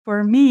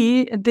For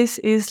me, this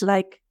is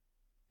like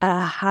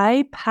a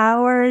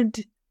high-powered,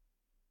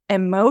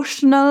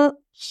 emotional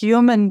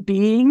human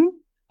being,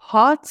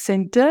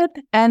 heart-centered,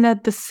 and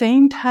at the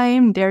same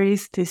time, there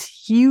is this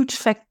huge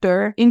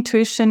factor.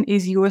 Intuition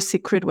is your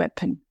secret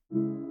weapon.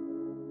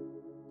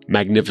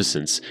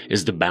 Magnificence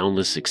is the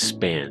boundless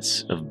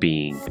expanse of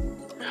being,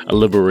 a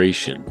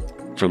liberation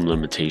from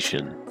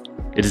limitation.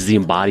 It is the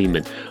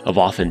embodiment of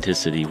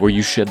authenticity, where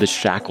you shed the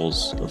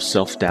shackles of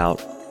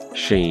self-doubt,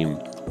 shame,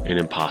 and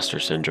imposter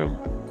syndrome.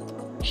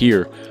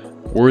 Here,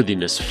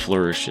 worthiness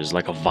flourishes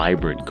like a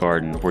vibrant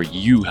garden where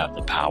you have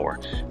the power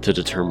to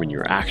determine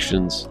your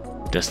actions,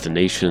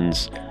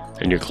 destinations,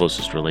 and your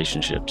closest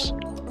relationships.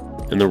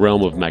 In the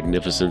realm of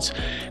magnificence,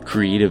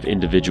 creative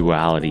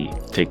individuality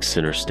takes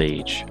center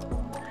stage.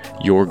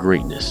 Your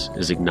greatness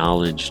is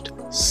acknowledged,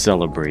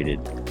 celebrated,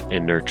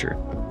 and nurtured.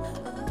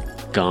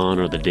 Gone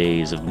are the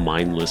days of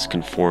mindless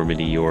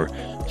conformity or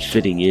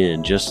fitting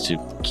in just to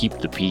keep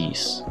the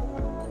peace.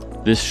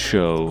 This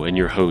show and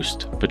your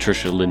host,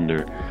 Patricia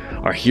Lindner,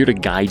 are here to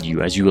guide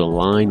you as you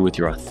align with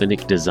your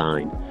authentic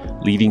design,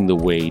 leading the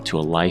way to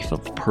a life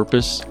of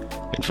purpose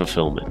and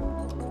fulfillment.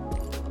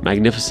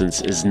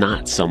 Magnificence is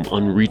not some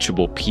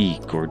unreachable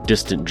peak or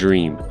distant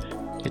dream.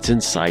 It's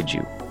inside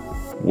you,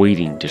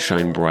 waiting to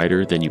shine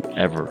brighter than you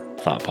ever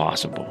thought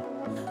possible.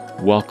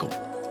 Welcome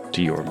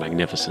to your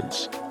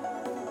magnificence.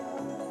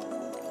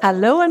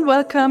 Hello and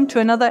welcome to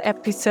another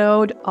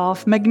episode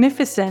of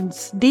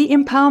Magnificence, the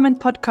empowerment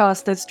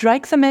podcast that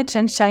strikes a match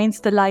and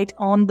shines the light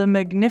on the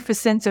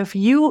magnificence of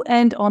you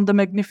and on the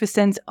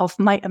magnificence of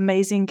my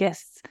amazing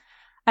guests.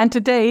 And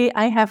today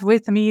I have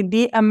with me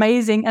the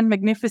amazing and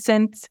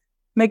magnificent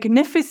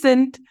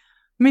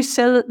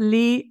Michelle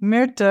Lee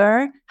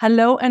Myrter.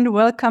 Hello and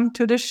welcome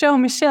to the show,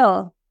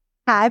 Michelle.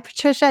 Hi,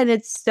 Patricia, and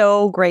it's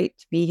so great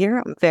to be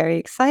here. I'm very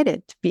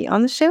excited to be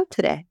on the show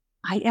today.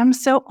 I am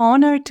so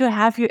honored to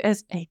have you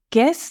as a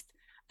guest,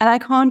 and I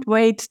can't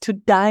wait to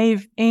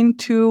dive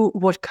into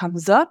what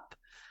comes up.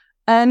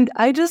 And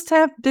I just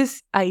have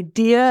this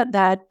idea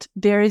that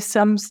there is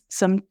some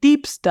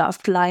deep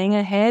stuff lying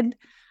ahead,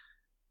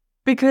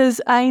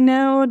 because I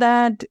know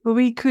that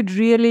we could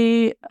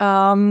really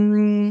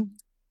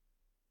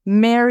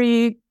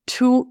marry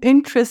two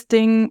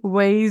interesting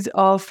ways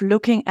of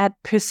looking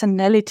at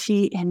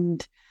personality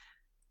and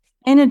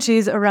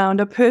energies around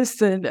a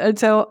person. And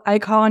so I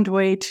can't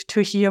wait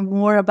to hear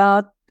more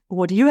about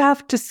what you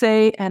have to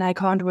say, and I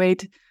can't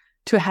wait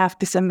to have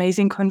this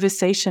amazing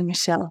conversation,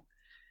 Michelle.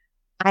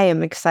 I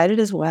am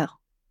excited as well.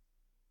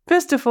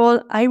 First of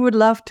all, I would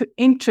love to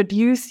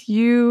introduce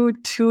you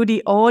to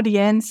the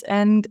audience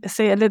and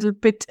say a little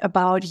bit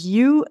about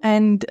you,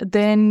 and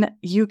then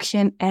you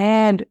can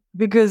add,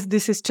 because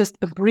this is just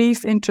a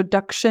brief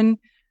introduction,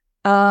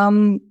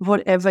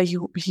 whatever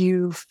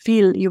you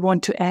feel you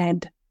want to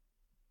add.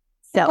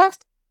 So,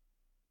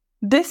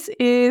 this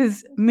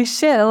is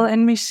Michelle,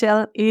 and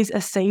Michelle is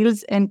a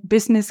sales and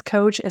business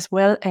coach as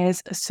well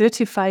as a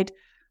certified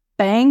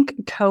B.A.N.K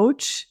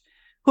coach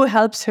who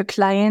helps her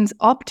clients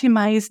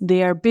optimize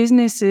their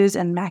businesses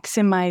and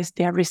maximize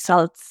their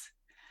results.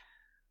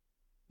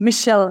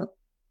 Michelle,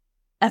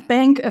 a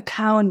bank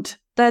account,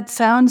 that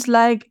sounds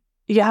like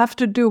you have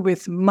to do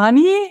with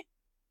money?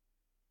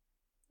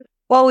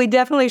 Well, we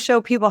definitely show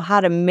people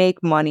how to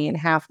make money in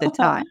half the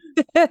time.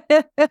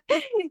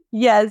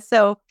 Yes,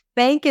 so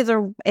B.A.N.K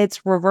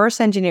it's reverse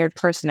engineered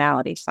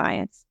personality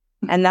science.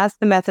 And that's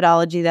the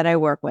methodology that I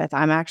work with.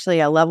 I'm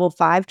actually a level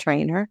 5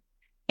 trainer.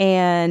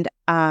 And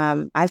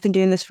I've been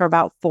doing this for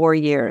about 4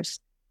 years.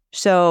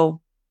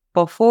 So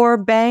before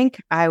B.A.N.K,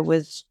 I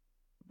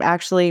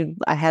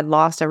had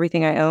lost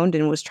everything I owned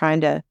and was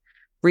trying to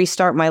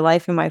restart my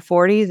life in my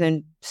 40s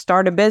and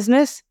start a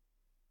business.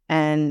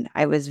 And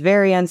I was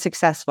very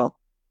unsuccessful.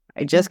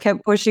 I just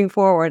kept pushing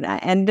forward. I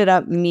ended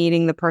up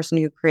meeting the person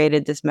who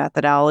created this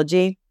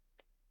methodology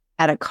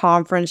at a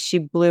conference. She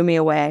blew me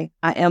away.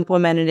 I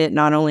implemented it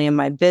not only in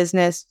my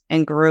business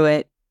and grew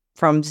it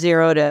from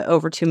 0 to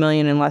over 2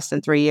 million in less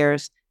than 3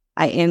 years.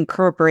 I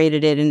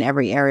incorporated it in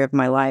every area of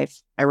my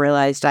life. I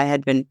realized I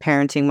had been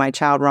parenting my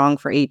child wrong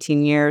for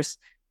 18 years.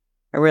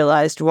 I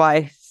realized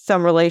why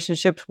some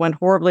relationships went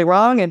horribly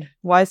wrong and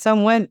why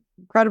some went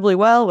incredibly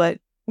well. But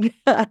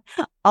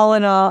all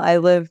in all, I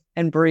live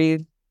and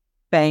breathe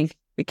B.A.N.K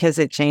because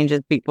it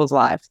changes people's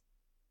lives.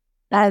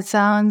 That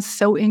sounds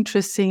so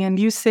interesting. And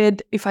you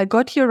said, if I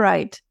got you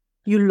right,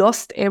 you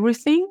lost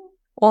everything,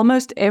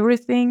 almost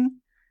everything.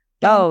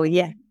 Oh,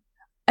 yeah.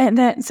 And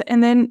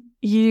then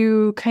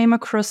you came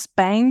across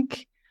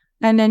B.A.N.K,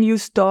 and then you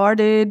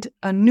started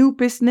a new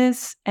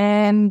business,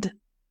 and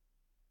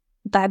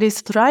that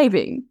is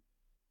thriving.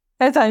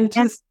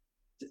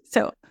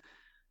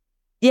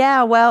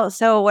 Yeah, well,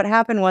 so what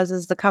happened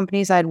was the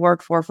companies I'd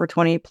worked for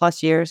 20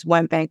 plus years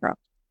went bankrupt.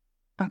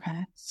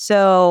 Okay.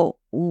 So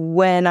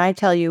when I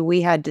tell you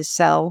we had to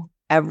sell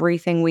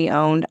everything we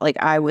owned, like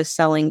I was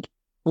selling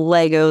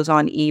Legos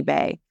on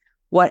eBay.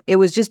 It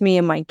was just me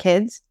and my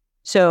kids.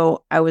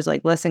 So I was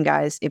like, listen,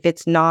 guys, if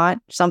it's not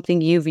something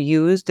you've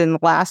used in the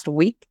last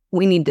week,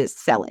 we need to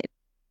sell it.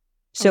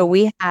 So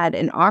we had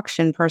an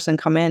auction person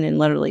come in and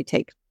literally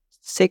take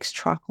 6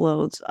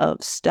 truckloads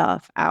of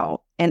stuff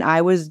out. And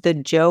I was the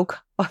joke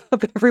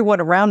of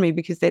everyone around me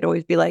because they'd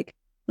always be like,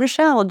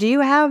 Michelle, do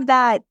you have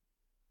that?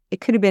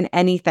 It could have been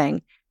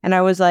anything. And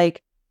I was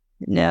like,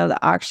 no,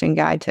 the auction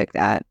guy took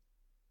that.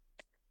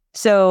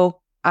 So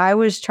I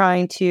was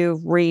trying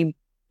to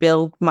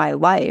rebuild my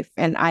life.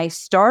 And I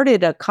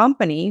started a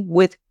company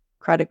with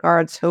credit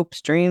cards,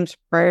 hopes, dreams,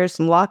 prayers,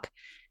 and luck.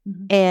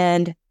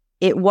 And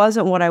it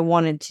wasn't what I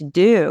wanted to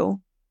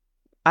do.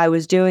 I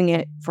was doing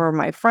it for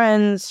my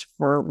friends,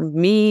 for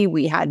me.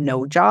 We had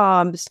no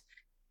jobs.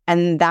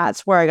 And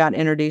that's where I got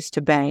introduced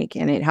to B.A.N.K.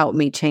 And it helped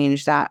me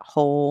change that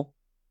whole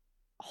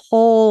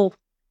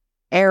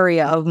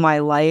area of my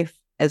life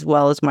as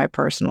well as my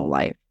personal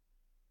life.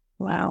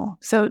 Wow.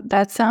 So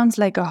that sounds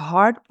like a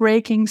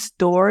heartbreaking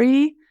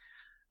story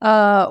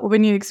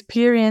when you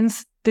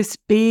experience this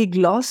big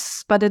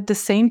loss, but at the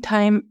same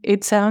time,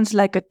 it sounds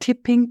like a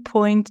tipping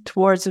point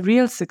towards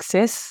real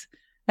success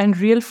and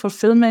real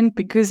fulfillment,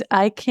 because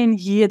I can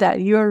hear that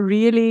you're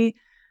really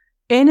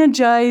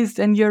energized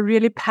and you're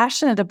really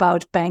passionate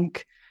about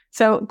B.A.N.K.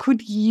 So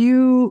could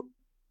you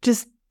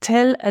just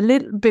tell a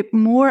little bit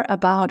more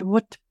about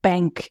what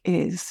B.A.N.K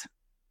is?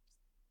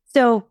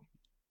 So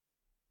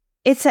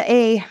it's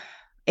like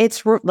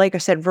I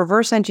said,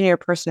 reverse engineer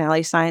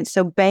personality science.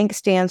 So B.A.N.K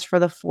stands for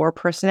the 4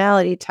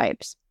 personality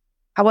types.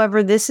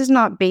 However, this is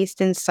not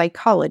based in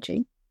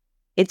psychology.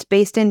 It's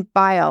based in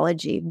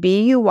biology,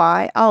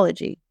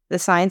 B-U-Y-ology, the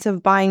science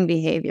of buying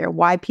behavior,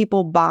 why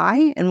people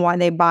buy and why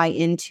they buy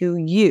into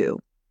you.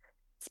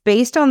 It's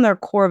based on their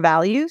core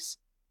values,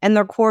 and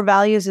their core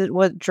values is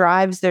what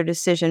drives their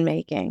decision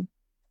making.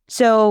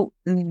 So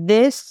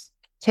the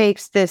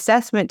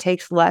assessment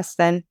takes less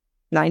than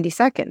 90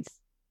 seconds.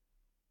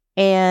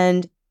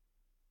 And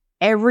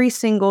every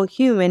single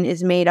human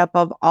is made up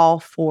of all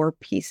 4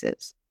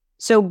 pieces.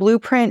 So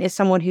blueprint is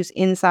someone who's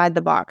inside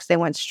the box. They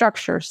want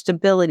structure,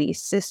 stability,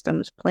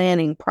 systems,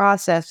 planning,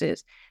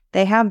 processes.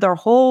 They have their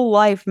whole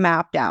life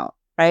mapped out,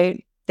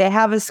 right? They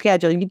have a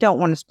schedule. You don't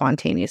want to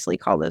spontaneously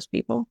call those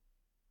people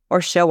or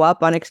show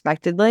up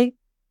unexpectedly.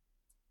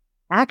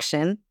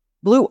 Action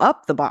blew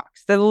up the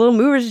box. They're the little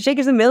movers and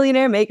shakers and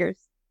millionaire makers,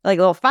 like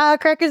little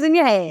firecrackers in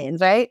your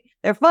hands, right?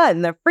 They're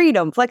fun, they're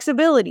freedom,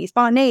 flexibility,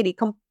 spontaneity,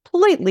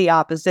 completely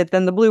opposite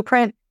than the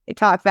blueprint. They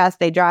talk fast,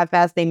 they drive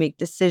fast, they make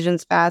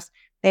decisions fast.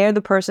 They are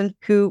the person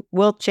who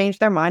will change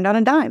their mind on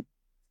a dime.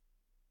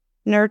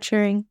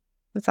 Nurturing,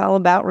 it's all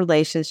about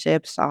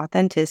relationships,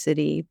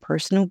 authenticity,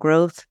 personal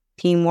growth,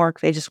 teamwork.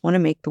 They just want to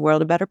make the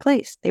world a better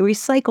place. They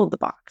recycled the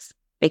box,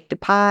 baked a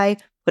pie,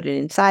 put it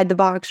inside the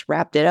box,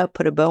 wrapped it up,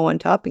 put a bow on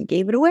top, and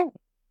gave it away.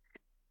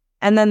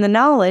 And then the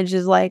knowledge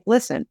is like,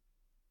 listen,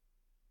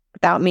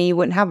 without me, you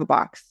wouldn't have a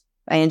box.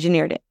 I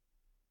engineered it.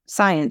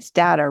 Science,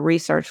 data,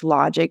 research,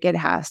 logic, it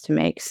has to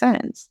make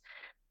sense.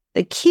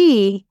 The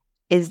key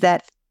is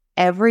that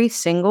every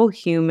single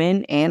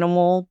human,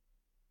 animal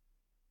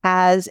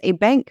has a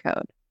B.A.N.K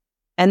code,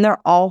 and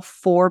they're all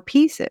 4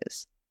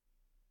 pieces.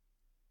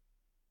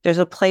 There's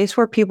a place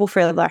where people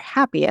feel they're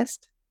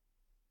happiest.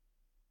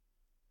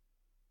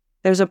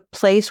 There's a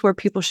place where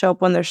people show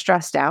up when they're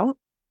stressed out.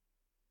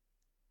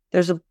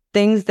 There's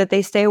things that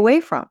they stay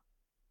away from.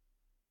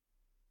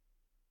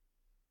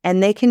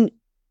 And they can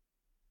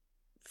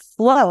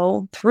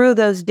flow through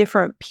those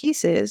different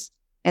pieces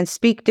and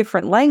speak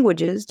different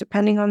languages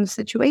depending on the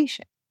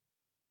situation.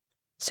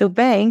 So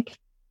B.A.N.K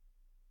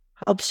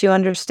helps you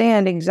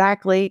understand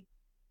exactly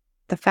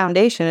the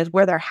foundation is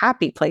where their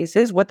happy place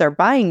is, what their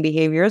buying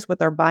behavior is, what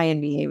their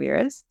buy-in behavior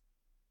is,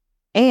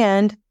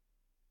 and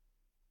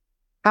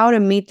how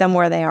to meet them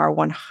where they are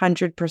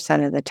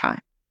 100% of the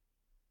time.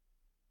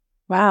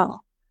 Wow,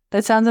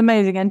 that sounds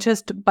amazing. And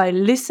just by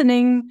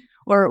listening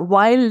or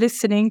while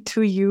listening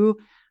to you,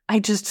 I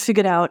just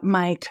figured out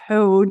my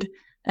code.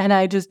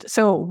 And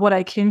so what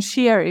I can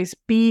share is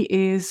B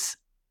is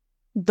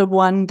the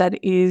one that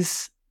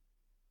is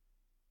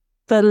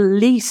the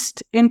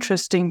least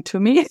interesting to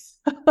me.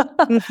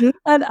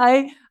 And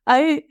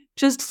I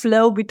just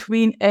flow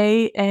between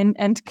A, N,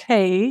 and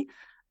K.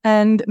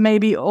 And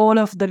maybe all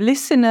of the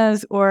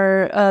listeners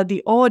or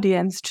the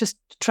audience just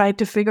try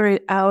to figure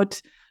it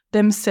out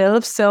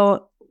themselves.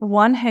 So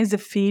one has a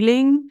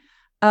feeling,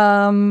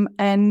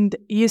 and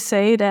you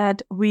say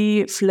that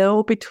we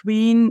flow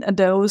between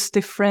those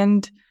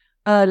different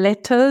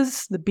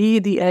letters, the B,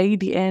 the A,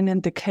 the N,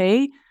 and the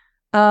K.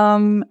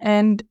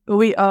 And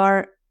we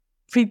are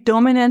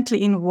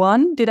predominantly in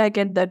one. Did I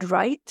get that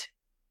right?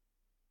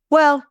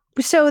 Well,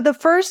 so the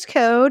first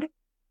code,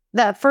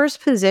 that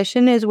first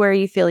position is where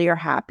you feel your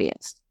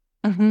happiest.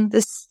 Mm-hmm.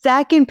 The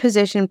second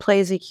position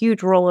plays a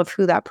huge role of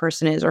who that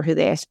person is or who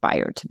they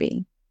aspire to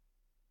be.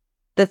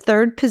 The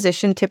third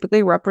position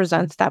typically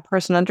represents that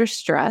person under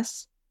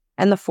stress.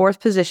 And the fourth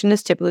position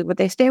is typically what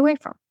they stay away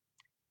from.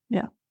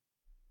 Yeah.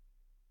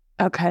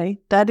 Okay.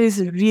 That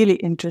is really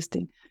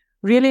interesting.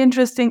 Really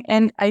interesting.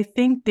 And I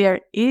think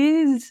there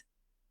is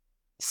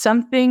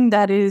something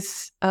that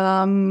is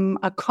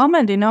a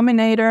common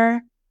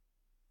denominator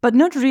but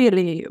not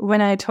really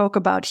when I talk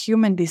about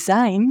human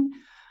design.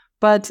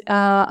 But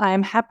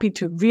I'm happy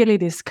to really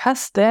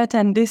discuss that.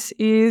 And this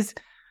is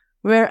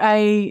where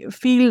I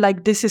feel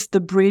like this is the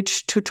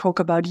bridge to talk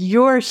about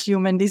your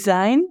human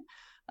design,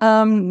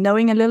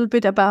 knowing a little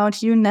bit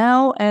about you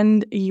now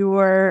and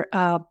your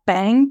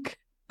B.A.N.K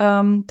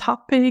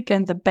topic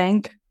and the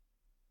B.A.N.K.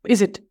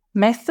 Is it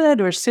method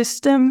or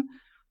system?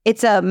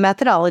 It's a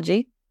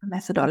methodology.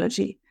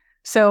 Methodology.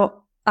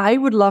 So I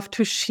would love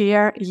to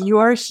share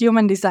your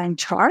human design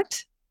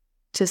chart.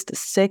 Just a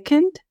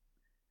second.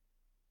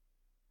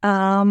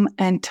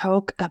 And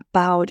talk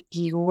about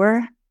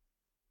your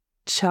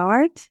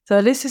chart.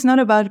 So this is not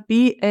about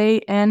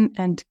B.A.N.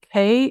 and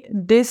K.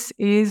 This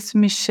is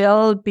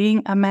Michelle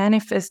being a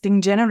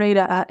manifesting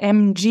generator, a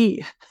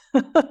MG.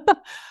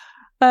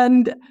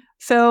 And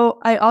so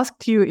I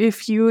asked you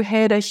if you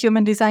had a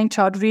human design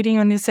chart reading,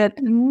 and you said,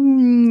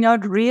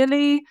 not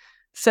really.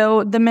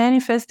 So the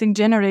manifesting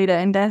generator,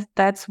 and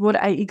that's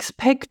what I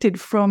expected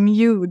from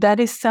you. That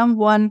is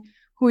someone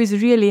who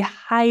is really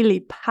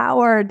highly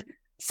powered,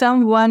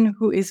 someone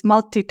who is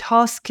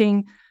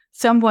multitasking,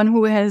 someone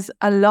who has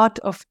a lot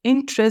of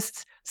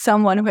interests,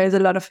 someone who has a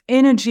lot of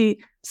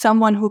energy,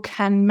 someone who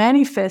can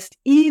manifest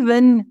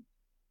even,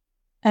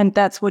 and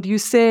that's what you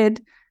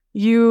said,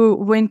 you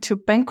went to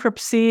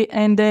bankruptcy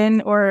and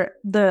then, or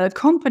the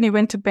company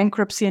went to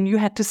bankruptcy and you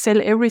had to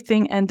sell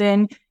everything, and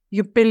then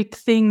you built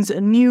things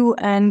anew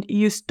and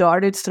you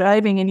started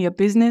thriving in your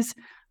business.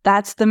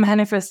 That's the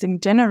manifesting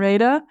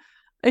generator,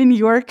 in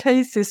your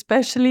case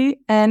especially.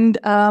 And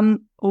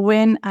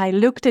when I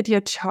looked at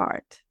your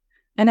chart,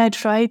 and I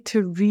tried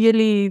to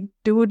really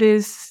do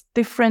this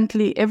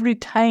differently every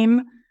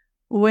time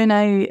when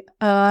I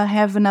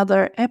have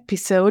another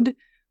episode,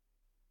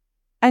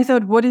 I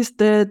thought, what is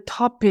the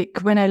topic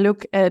when I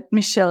look at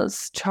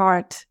Michelle's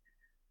chart?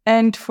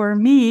 And for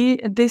me,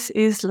 this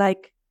is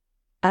like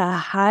a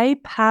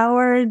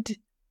high-powered,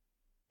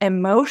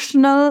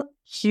 emotional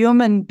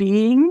human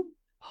being,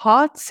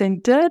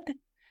 heart-centered.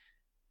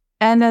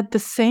 And at the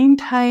same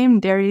time,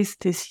 there is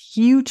this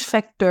huge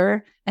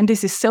factor, and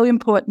this is so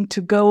important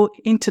to go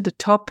into the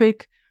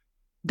topic.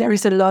 There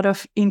is a lot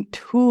of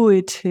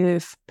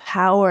intuitive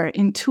power,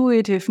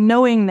 intuitive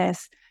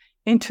knowingness.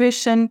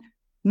 Intuition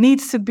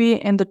needs to be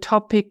in the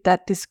topic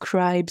that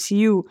describes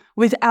you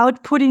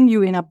without putting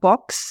you in a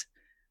box.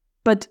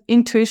 But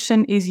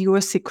intuition is your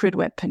secret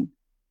weapon.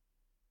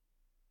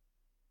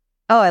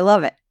 Oh, I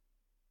love it.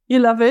 You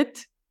love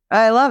it?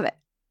 I love it.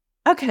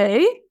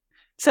 Okay.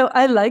 So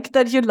I like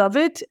that you love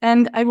it.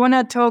 And I want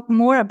to talk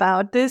more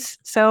about this.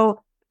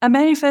 So a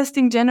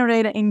manifesting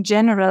generator in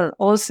general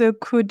also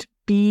could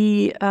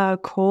be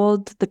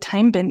called the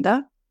time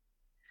bender.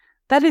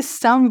 That is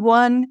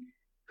someone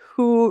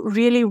who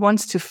really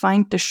wants to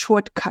find the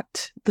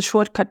shortcut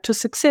to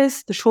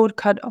success, the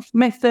shortcut of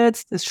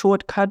methods, the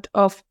shortcut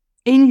of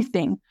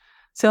anything.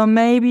 So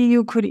maybe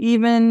you could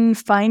even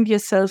find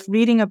yourself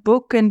reading a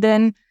book, and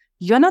then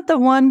you're not the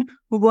one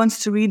who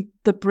wants to read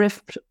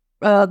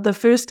the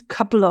first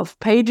couple of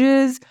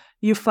pages.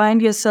 You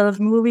find yourself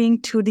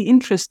moving to the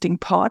interesting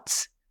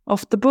parts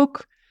of the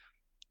book.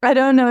 I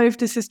don't know if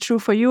this is true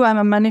for you. I'm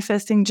a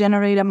manifesting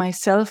generator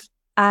myself.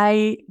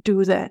 I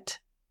do that.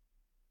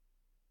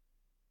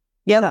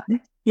 Yep.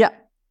 Yeah.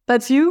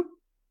 That's you?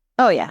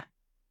 Oh, yeah.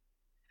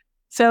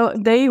 So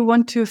they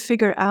want to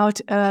figure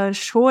out a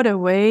shorter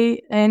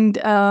way, and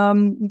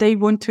they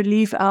want to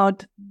leave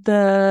out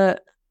the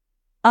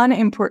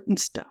unimportant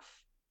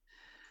stuff.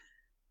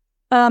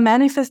 A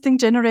manifesting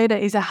generator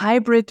is a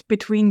hybrid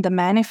between the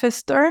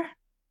manifestor.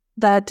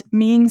 That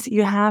means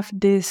you have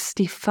this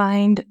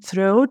defined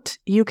throat.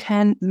 You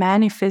can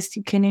manifest,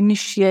 you can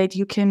initiate,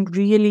 you can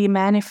really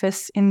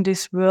manifest in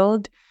this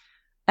world.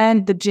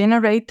 And the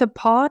generator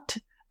part,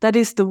 that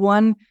is the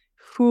one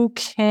who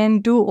can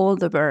do all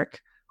the work,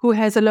 who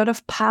has a lot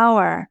of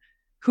power,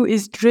 who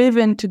is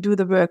driven to do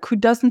the work, who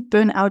doesn't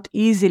burn out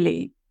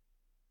easily.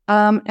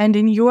 And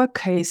in your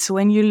case,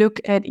 when you look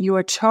at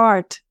your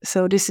chart,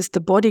 so this is the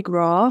body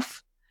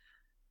graph,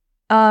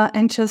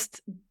 and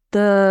just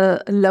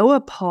the lower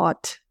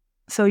part.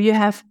 So you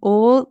have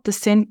all the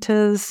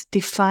centers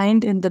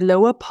defined in the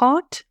lower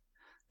part.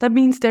 That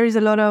means there is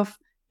a lot of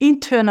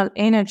internal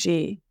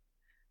energy.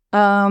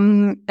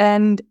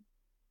 And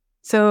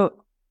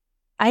so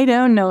I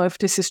don't know if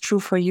this is true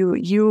for you.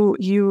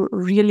 You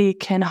really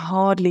can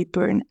hardly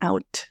burn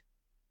out.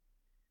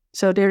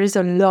 So there is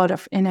a lot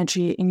of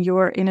energy in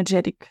your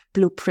energetic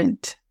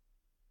blueprint.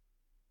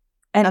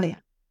 And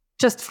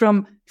just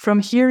from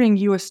hearing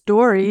your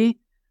story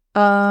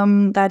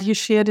that you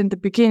shared in the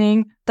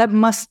beginning, that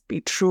must be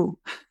true.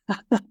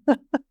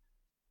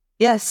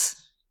 Yes.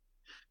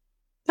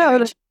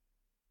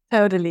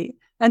 Totally.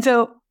 And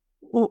so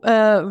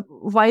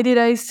why did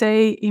I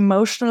say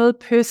emotional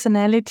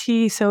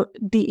personality? So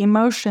the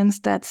emotions,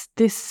 that's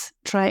this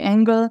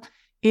triangle,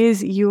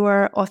 is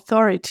your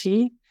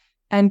authority.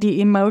 And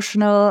the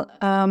emotional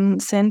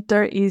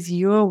center is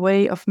your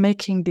way of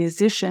making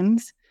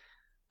decisions.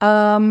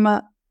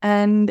 And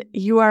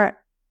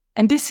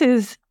this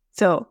is,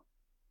 so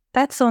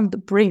that's on the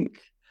brink.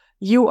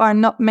 you are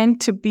not meant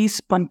to be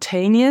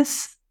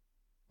spontaneous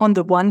on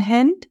the one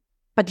hand,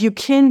 but you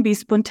can be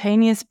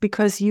spontaneous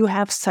because you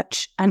have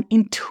such an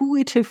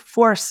intuitive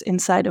force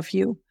inside of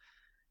you.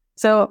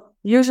 So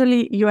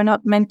usually you are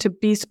not meant to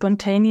be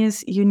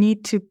spontaneous. You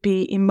need to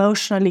be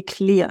emotionally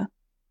clear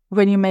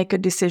when you make a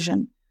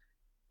decision.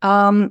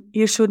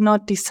 You should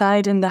not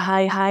decide in the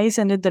high highs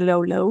and in the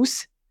low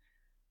lows.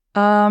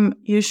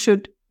 You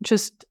should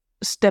just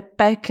step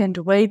back and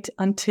wait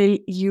until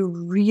you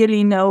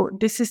really know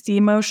this is the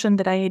emotion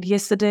that I had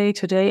yesterday,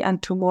 today,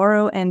 and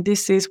tomorrow, and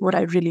this is what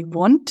I really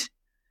want.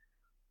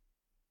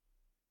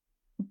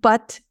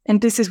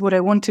 And this is what I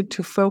wanted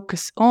to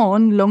focus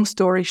on, long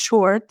story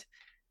short,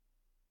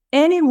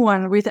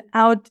 anyone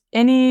without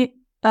any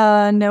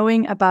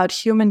knowing about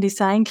human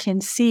design can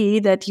see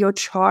that your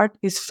chart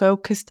is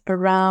focused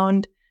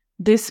around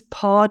this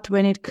part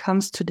when it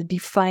comes to the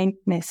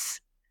definedness.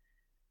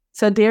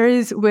 So there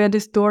is where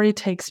the story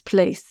takes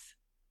place.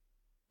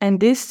 And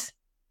this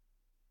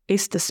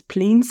is the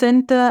spleen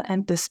center,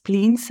 and the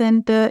spleen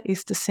center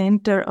is the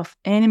center of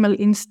animal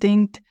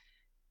instinct.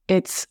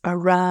 It's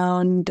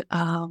around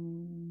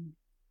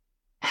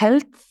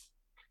health.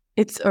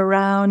 It's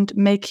around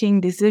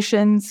making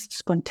decisions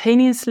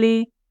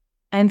spontaneously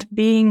and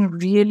being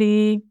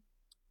really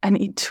an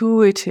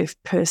intuitive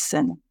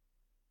person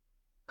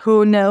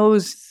who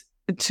knows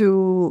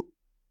to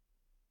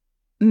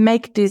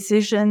make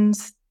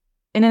decisions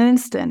in an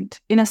instant,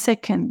 in a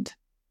second,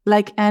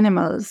 like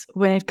animals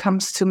when it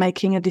comes to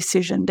making a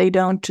decision. They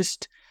don't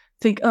just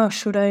think, oh,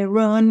 should I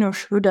run or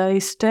should I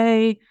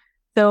stay?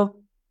 So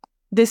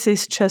this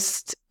is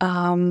just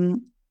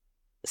some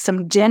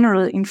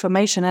general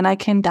information, and I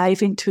can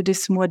dive into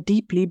this more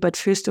deeply. But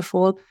first of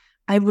all,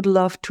 I would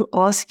love to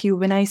ask you,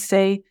 when I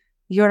say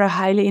you're a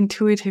highly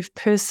intuitive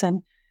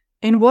person,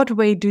 in what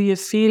way do you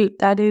feel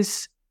that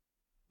is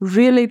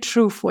really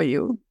true for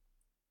you?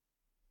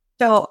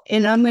 So,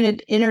 and I'm going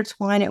to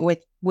intertwine it with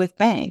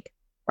B.A.N.K,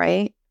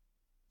 right?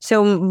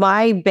 So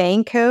my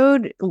B.A.N.K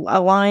code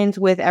aligns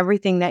with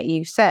everything that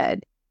you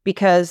said,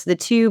 because the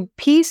two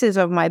pieces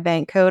of my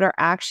B.A.N.K code are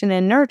action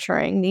and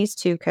nurturing, these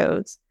two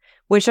codes,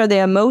 which are the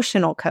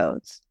emotional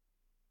codes.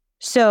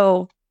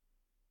 So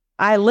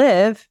I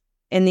live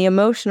in the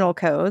emotional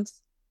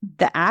codes.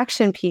 The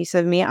action piece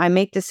of me, I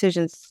make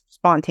decisions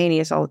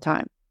spontaneous all the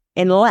time,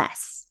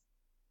 unless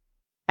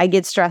I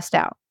get stressed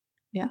out.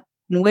 Yeah.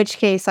 In which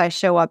case I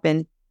show up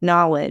in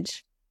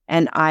knowledge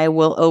and I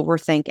will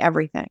overthink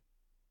everything.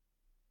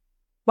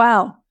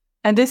 Wow.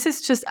 And this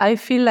is just, I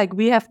feel like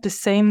we have the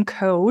same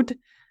code.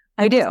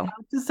 I do. I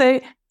have to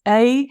say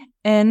A.N.K.B.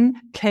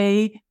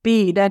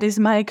 That is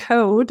my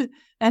code.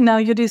 And now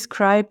you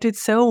described it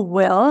so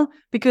well,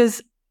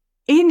 because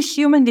in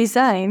human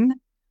design,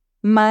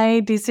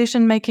 my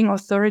decision-making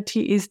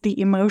authority is the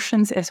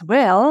emotions as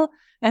well.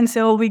 And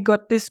so we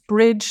got this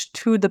bridge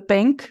to the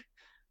B.A.N.K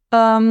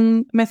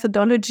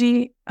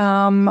methodology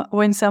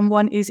when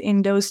someone is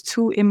in those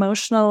two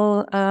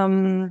emotional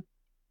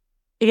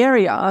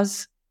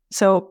areas,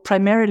 so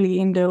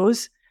primarily in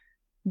those,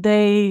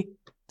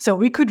 so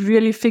we could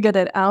really figure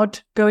that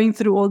out going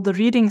through all the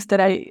readings that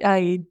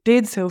I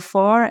did so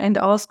far and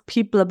ask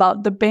people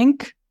about the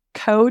B.A.N.K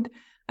code.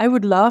 I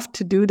would love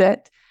to do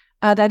that.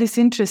 That is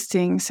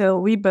interesting. So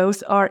we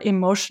both are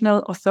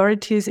emotional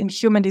authorities in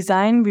human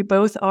design. We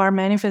both are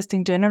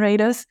manifesting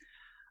generators.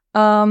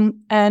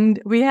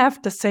 And we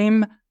have the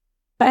same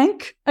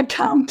bank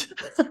account.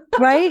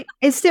 Right?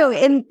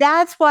 And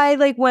that's why,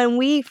 like, when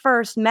we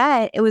first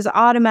met, it was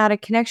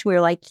automatic connection. We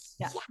were like,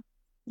 yeah.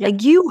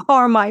 Like, you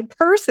are my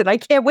person. I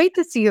can't wait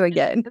to see you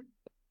again.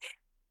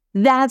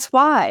 That's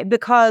why,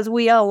 because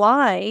we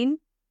align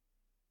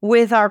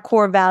with our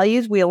core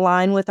values. We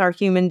align with our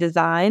human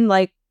design,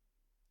 like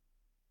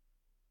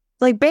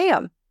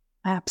bam.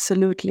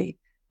 Absolutely.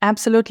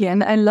 Absolutely.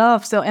 And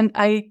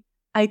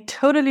I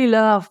totally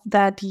love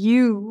that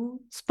you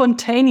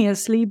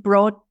spontaneously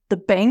brought the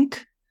B.A.N.K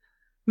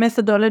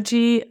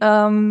methodology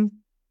in,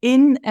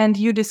 and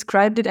you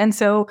described it. And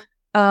so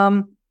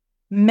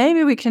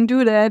maybe we can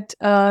do that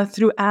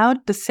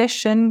throughout the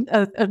session,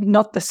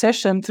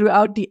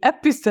 throughout the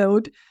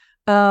episode.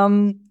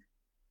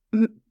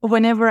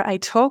 Whenever I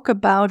talk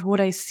about what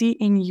I see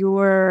in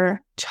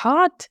your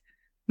chart,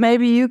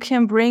 maybe you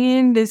can bring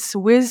in this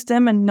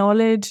wisdom and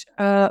knowledge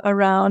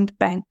around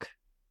B.A.N.K.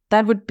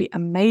 That would be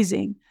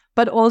amazing.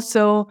 But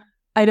also,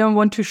 I don't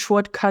want to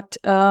shortcut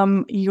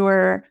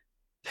your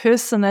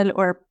personal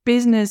or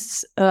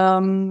business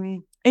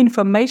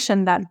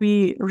information that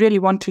we really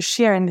want to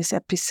share in this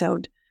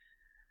episode.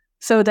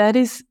 So that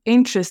is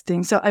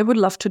interesting. So I would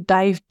love to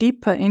dive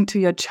deeper into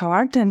your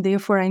chart, and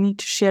therefore I need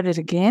to share it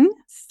again.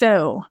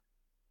 So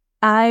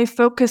I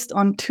focused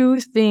on two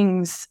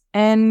things,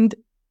 and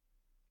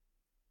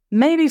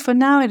maybe for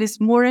now it is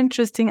more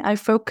interesting. I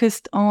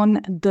focused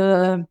on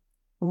the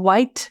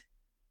white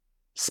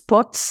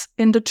spots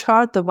in the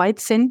chart, the white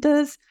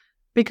centers,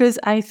 because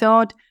I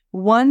thought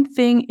one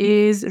thing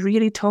is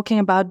really talking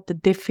about the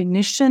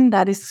definition.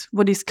 That is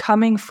what is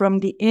coming from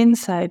the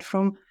inside,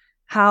 from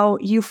how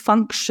you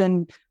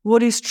function,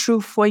 what is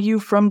true for you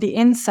from the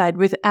inside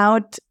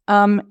without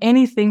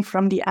anything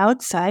from the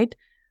outside.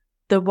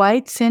 The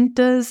white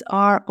centers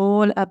are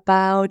all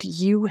about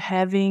you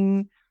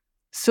having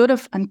sort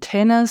of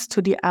antennas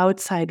to the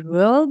outside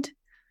world.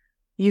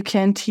 You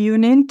can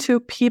tune into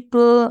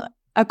people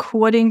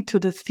according to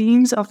the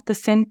themes of the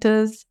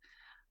centers.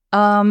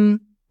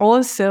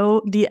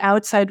 Also, the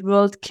outside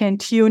world can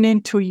tune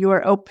into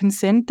your open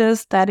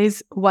centers. That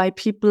is why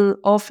people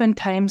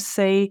oftentimes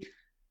say,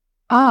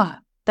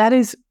 that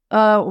is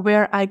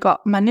where I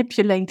got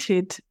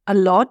manipulated a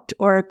lot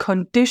or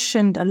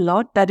conditioned a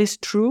lot. That is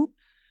true.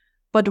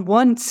 But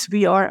once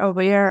we are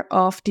aware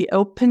of the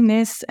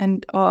openness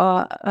and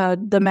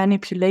the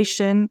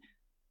manipulation,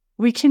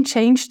 we can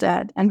change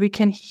that and we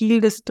can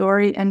heal the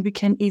story and we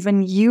can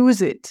even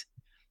use it.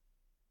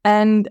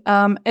 And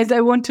as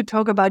I want to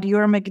talk about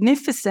your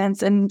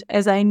magnificence, and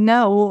as I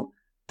know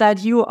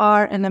that you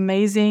are an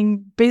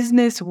amazing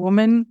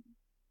businesswoman,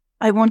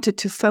 I wanted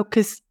to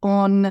focus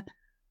on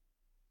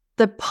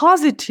the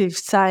positive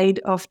side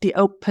of the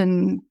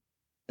open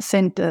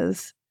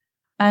centers.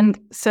 And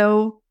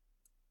so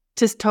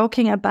just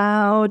talking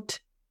about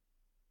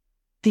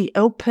the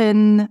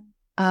open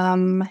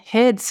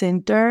head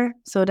center,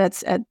 so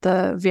that's at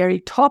the very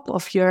top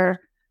of your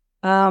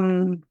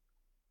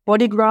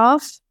body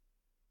graph.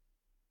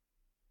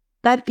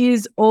 That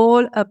is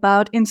all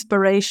about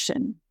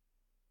inspiration.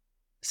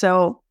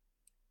 So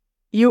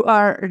you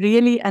are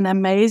really an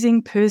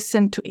amazing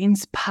person to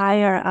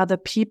inspire other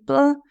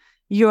people.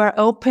 You are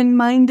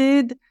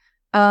open-minded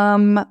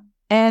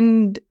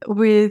and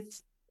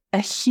with a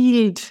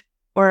healed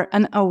or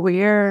an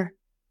aware,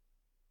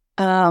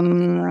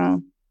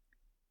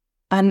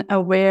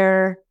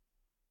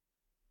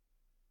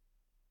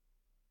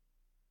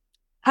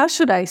 how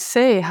should I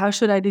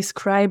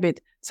describe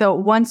it? So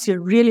once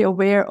you're really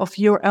aware of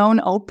your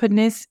own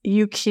openness,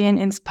 you can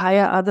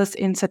inspire others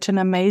in such an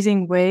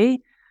amazing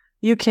way.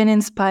 You can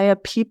inspire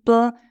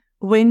people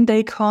when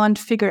they can't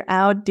figure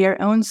out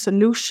their own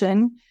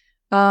solution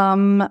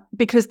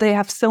because they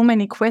have so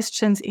many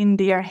questions in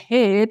their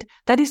head.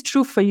 That is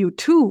true for you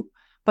too.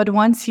 But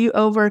once you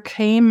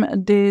overcame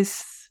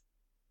this,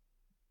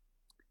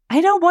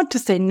 I don't want to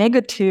say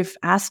negative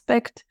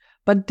aspect,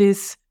 but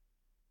this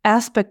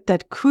aspect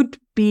that could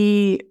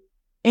be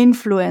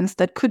influenced,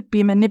 that could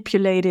be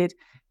manipulated,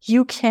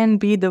 you can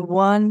be the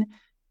one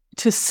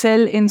to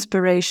sell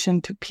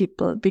inspiration to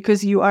people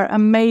because you are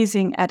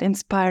amazing at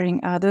inspiring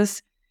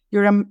others.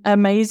 You're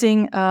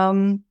amazing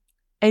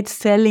at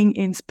selling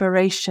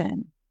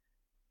inspiration.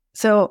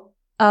 So,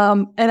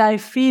 and I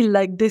feel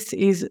like this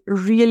is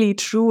really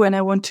true. And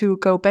I want to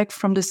go back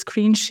from the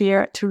screen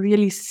share to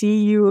really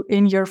see you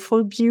in your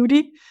full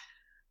beauty.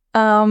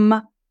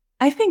 I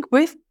think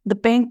with the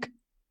B.A.N.K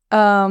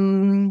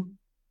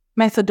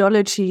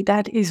methodology,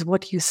 that is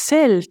what you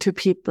sell to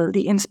people,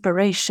 the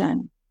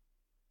inspiration.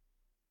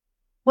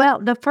 Well,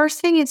 the first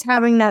thing is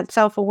having that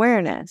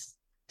self-awareness.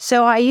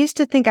 So I used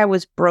to think I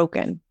was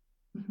broken.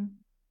 Mm-hmm.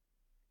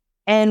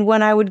 And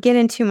when I would get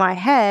into my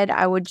head,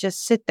 I would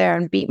just sit there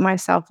and beat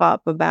myself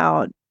up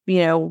about,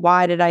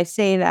 why did I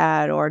say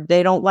that? Or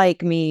they don't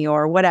like me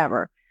or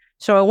whatever.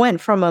 So I went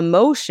from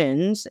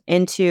emotions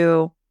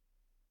into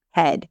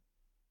head.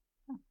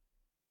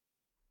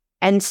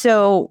 And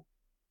so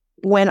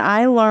when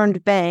I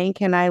learned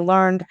B.A.N.K and I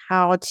learned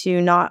how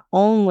to not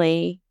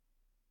only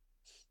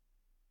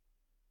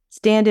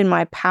stand in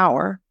my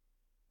power,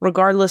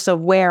 regardless of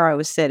where I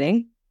was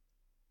sitting,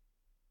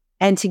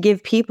 and to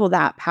give people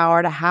that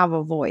power to have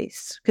a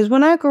voice. Because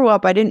when I grew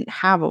up, I didn't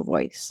have a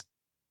voice.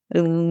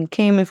 I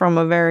came from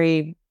a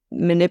very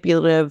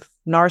manipulative,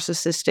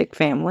 narcissistic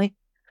family.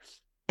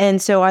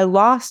 And so I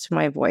lost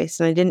my voice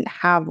and I didn't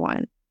have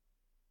one.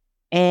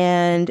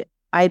 And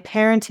I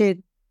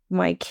parented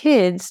my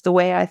kids the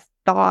way I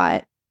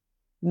thought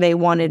they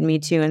wanted me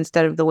to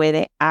instead of the way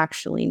they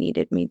actually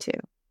needed me to.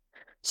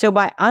 So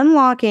by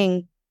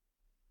unlocking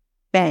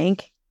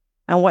B.A.N.K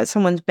and what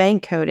someone's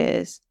B.A.N.K code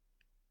is,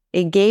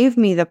 it gave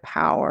me the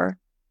power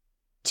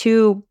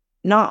to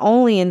not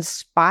only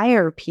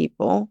inspire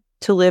people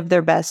to live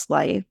their best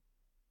life,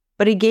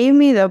 but it gave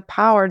me the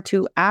power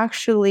to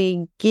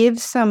actually give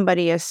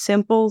somebody a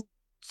simple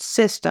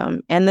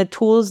system and the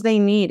tools they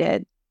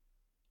needed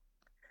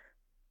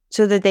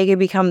so that they could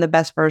become the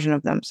best version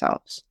of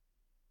themselves.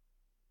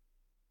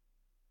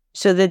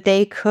 So that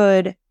they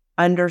could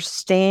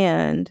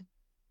understand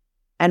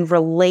and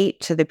relate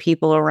to the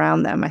people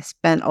around them. I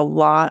spent a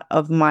lot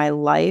of my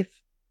life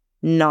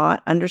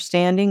not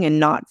understanding and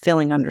not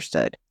feeling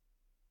understood.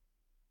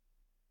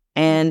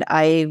 And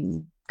I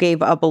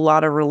gave up a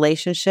lot of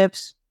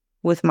relationships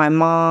with my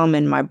mom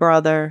and my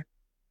brother.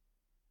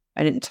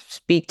 I didn't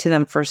speak to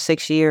them for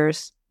 6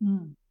 years.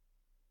 Mm.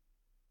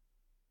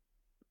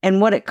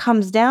 And what it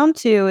comes down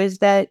to is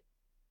that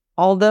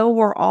although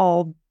we're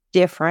all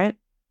different,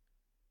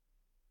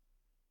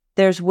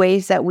 there's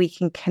ways that we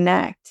can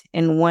connect.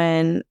 And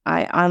when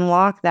I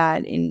unlock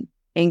that and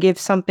give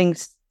something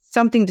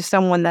to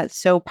someone that's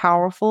so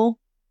powerful,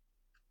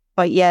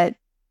 but yet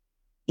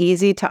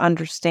easy to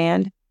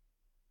understand,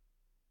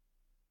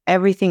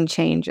 everything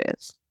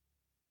changes.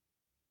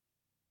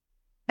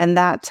 And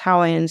that's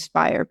how I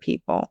inspire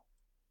people.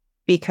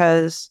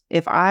 Because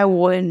if I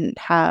wouldn't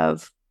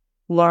have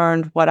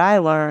learned what I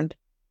learned,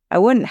 I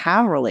wouldn't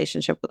have a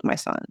relationship with my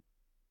son.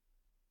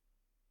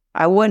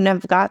 I wouldn't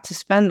have got to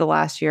spend the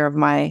last year of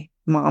my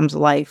mom's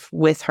life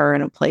with her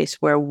in a place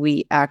where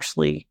we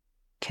actually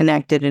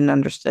connected and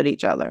understood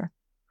each other.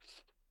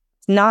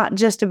 It's not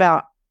just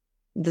about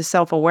the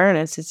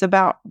self-awareness. It's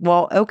about,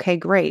 well, okay,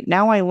 great.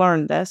 Now I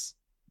learned this.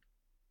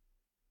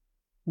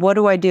 What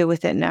do I do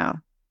with it now?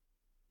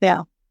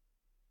 Yeah.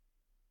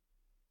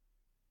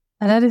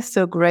 And that is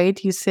so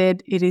great. You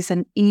said it is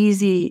an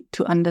easy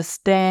to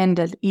understand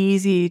and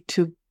easy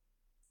to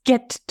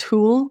get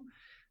tool.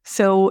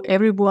 So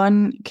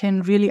everyone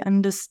can really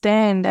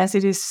understand, as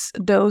it is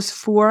those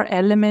 4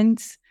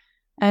 elements,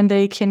 and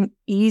they can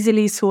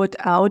easily sort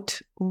out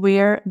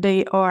where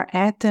they are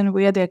at and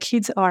where their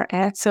kids are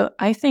at. So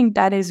I think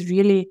that is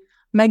really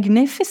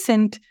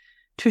magnificent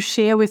to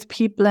share with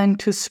people and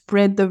to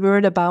spread the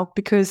word about,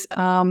 because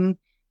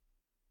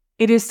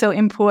it is so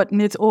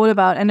important. It's all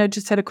about, and I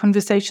just had a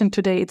conversation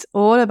today, it's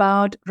all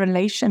about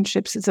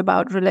relationships. It's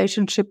about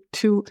relationship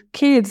to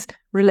kids,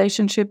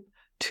 relationship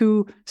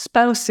to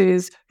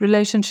spouses,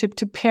 relationship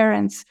to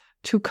parents,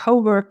 to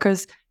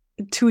coworkers,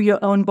 to your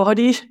own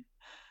body,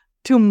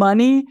 to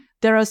money.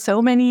 There are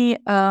so many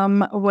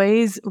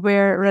ways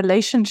where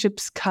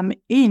relationships come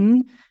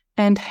in,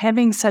 and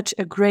having such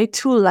a great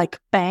tool like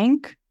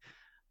B.A.N.K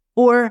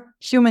or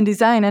human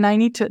design. And I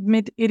need to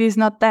admit, it is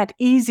not that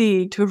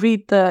easy to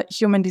read the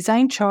human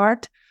design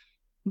chart,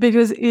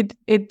 because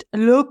it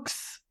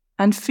looks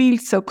and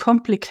feels so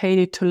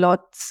complicated to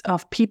lots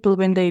of people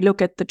when they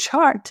look at the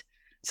chart.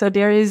 So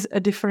there is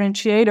a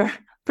differentiator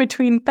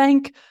between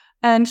B.A.N.K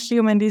and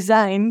human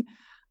design.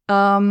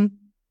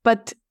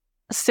 But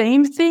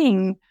same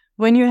thing,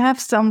 when you have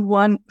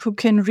someone who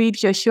can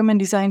read your human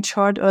design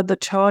chart or the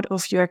chart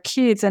of your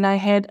kids. And I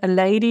had a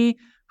lady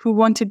who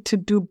wanted to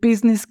do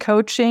business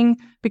coaching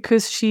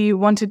because she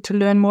wanted to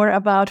learn more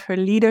about her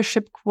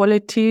leadership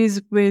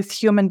qualities with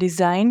human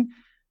design.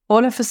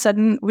 All of a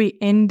sudden, we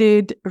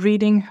ended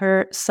reading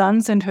her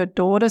sons and her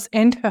daughters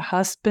and her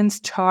husband's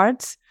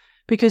charts,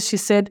 because she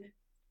said,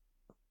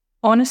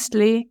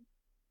 honestly,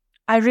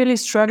 I really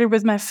struggle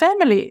with my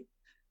family.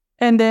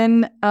 And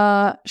then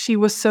she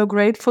was so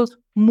grateful,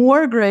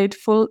 more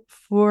grateful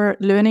for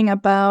learning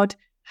about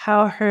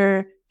how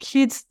her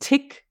kids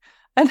tick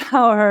and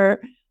how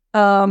her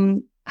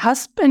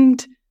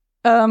husband,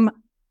 I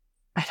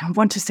don't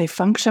want to say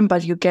function,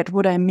 but you get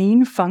what I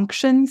mean,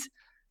 functions.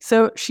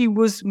 So she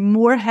was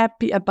more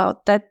happy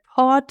about that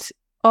part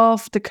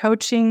of the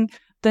coaching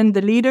than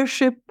the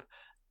leadership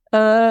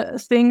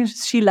thing.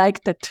 She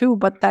liked that too,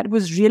 but that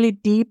was really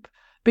deep,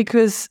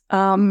 because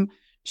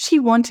she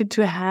wanted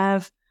to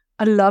have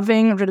a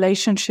loving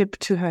relationship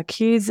to her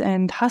kids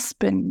and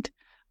husband.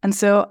 And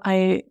so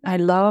I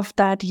love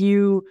that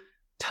you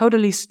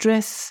totally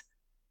stress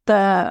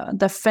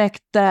the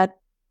fact that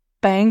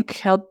B.A.N.K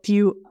helped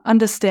you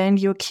understand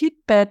your kid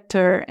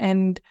better,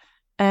 and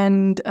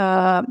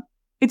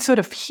it sort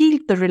of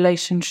healed the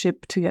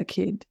relationship to your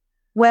kid.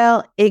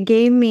 Well, it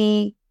gave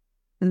me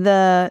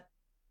the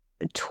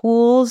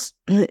tools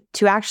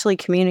to actually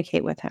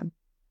communicate with him.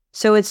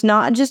 So it's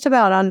not just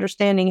about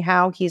understanding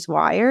how he's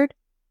wired.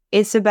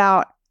 It's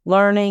about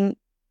learning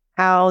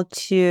how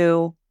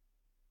to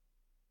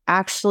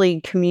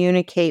actually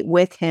communicate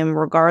with him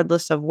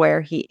regardless of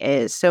where he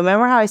is. So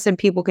remember how I said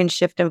people can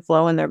shift and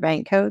flow in their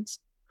B.A.N.K codes?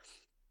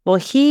 Well,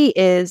 he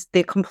is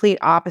the complete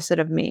opposite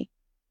of me.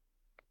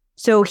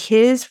 So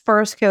his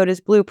first code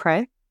is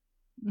blueprint,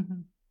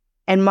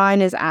 and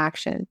mine is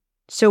action.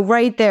 So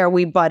right there,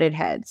 we butted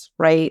heads,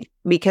 right?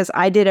 Because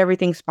I did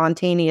everything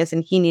spontaneous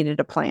and he needed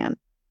a plan.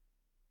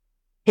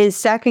 His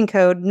second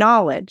code,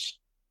 knowledge.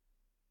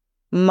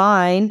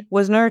 Mine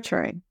was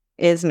nurturing,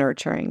 is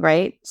nurturing,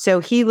 right? So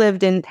he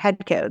lived in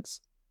head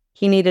codes.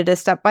 He needed a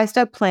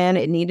step-by-step plan.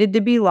 It needed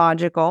to be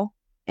logical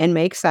and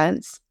make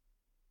sense.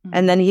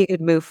 And then he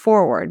could move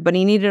forward. But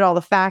he needed all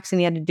the facts and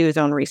he had to do his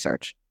own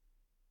research.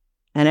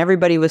 And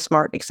everybody was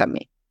smart except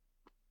me.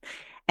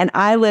 And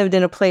I lived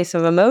in a place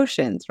of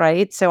emotions,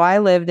 right? So I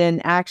lived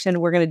in action.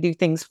 We're going to do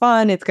things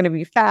fun. It's going to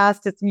be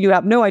fast. You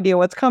have no idea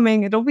what's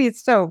coming. It'll be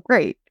so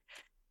great.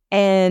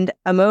 And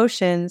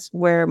emotions,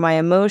 where my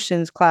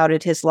emotions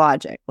clouded his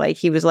logic. Like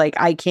he was like,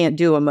 I can't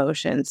do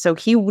emotions. So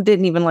he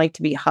didn't even like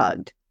to be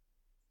hugged.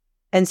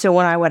 And so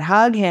when I would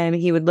hug him,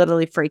 he would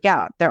literally freak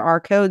out. There are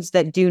codes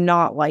that do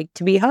not like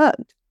to be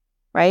hugged,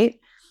 right?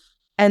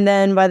 And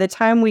then by the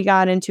time we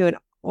got into it,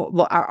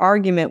 well, our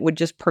argument would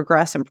just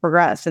progress and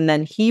progress. And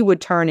then he would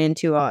turn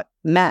into a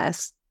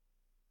mess.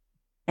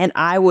 And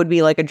I would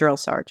be like a drill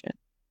sergeant.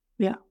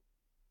 Yeah.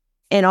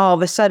 And all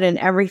of a sudden,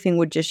 everything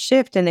would just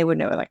shift and they would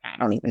know, like, I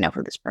don't even know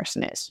who this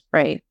person is,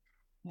 right?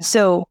 Yeah.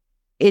 So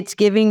it's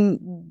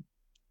giving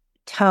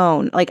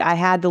tone. Like I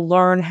had to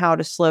learn how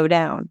to slow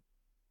down.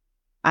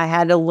 I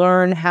had to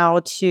learn how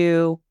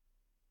to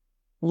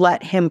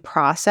let him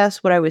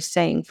process what I was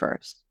saying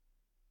first.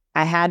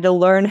 I had to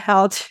learn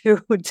how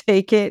to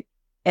take it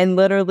and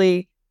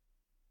literally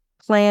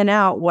plan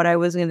out what I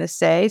was going to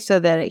say so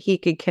that he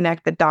could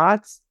connect the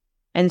dots,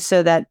 and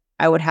so that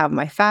I would have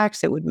my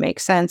facts, it would make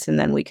sense, and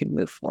then we could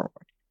move forward.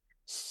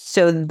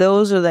 So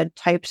those are the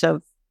types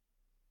of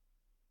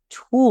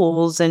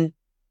tools, and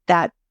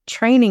that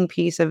training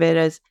piece of it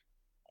is,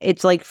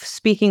 it's like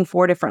speaking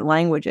 4 different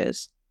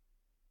languages.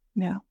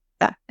 Yeah.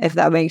 If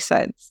that makes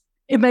sense.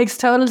 It makes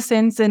total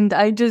sense. And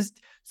I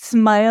just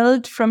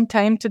smiled from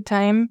time to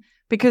time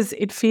because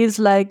it feels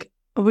like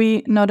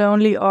we not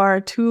only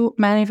are 2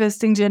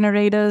 manifesting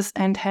generators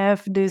and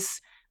have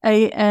this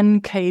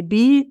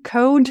A.N.K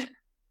code,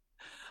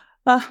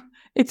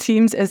 it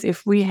seems as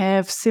if we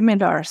have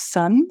similar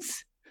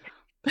suns.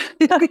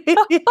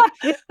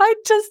 I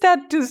just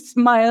had to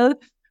smile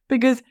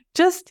because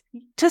just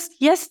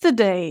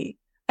yesterday,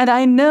 and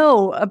I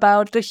know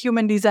about the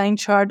human design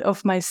chart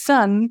of my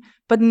son,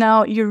 but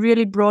now you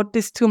really brought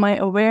this to my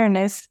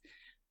awareness.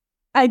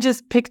 I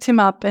just picked him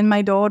up, and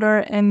my daughter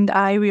and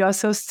I, we are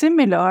so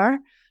similar,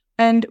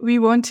 and we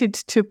wanted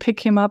to pick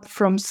him up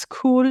from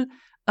school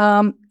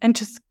and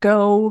just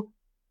go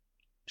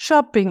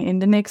shopping in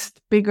the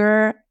next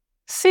bigger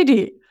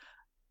city.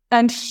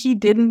 And he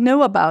didn't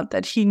know about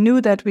that. He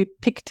knew that we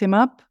picked him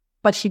up,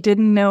 but he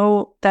didn't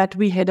know that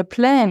we had a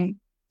plan.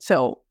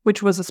 So,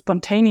 which was a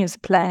spontaneous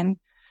plan.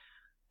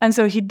 And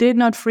so he did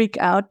not freak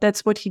out.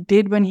 That's what he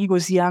did when he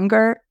was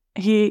younger.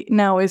 He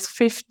now is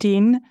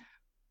 15.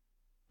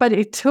 But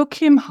it took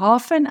him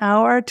half an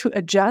hour to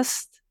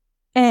adjust.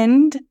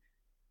 And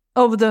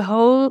over the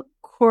whole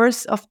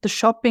course of the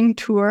shopping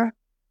tour,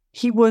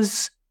 he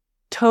was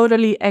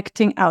totally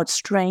acting out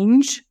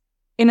strange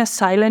in a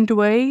silent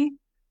way.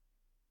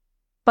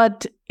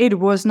 But it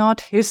was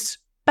not his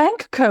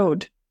bank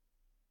code.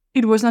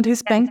 It was not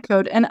his bank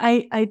code. And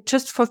I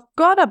just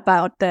forgot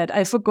about that.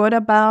 I forgot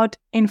about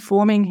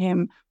informing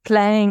him,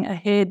 planning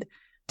ahead,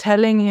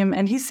 telling him.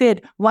 And he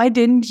said, "Why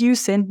didn't you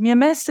send me a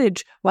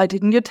message? Why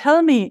didn't you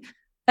tell me?"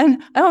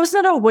 And I was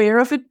not aware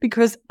of it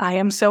because I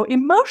am so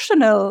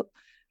emotional.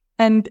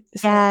 And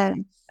so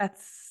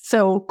that's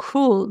so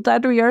cool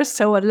that we are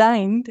so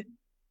aligned.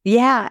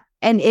 Yeah.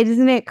 And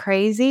isn't it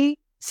crazy?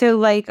 So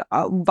like,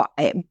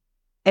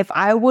 if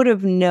I would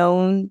have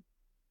known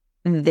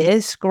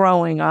this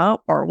growing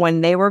up, or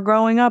when they were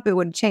growing up, it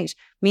would have changed.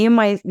 Me and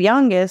my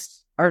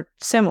youngest are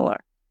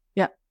similar.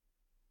 Yeah.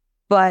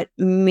 But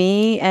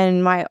me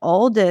and my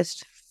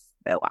oldest,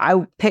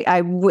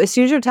 as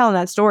soon as you're telling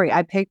that story,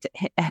 I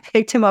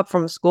picked him up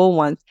from school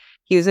once.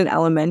 He was in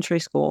elementary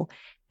school,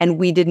 and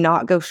we did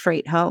not go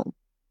straight home.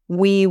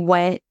 We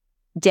went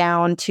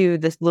down to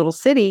this little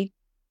city.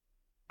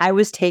 I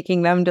was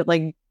taking them to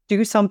like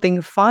do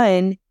something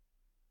fun.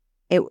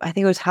 I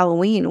think it was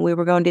Halloween. We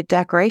were going to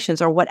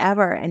decorations or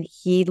whatever. And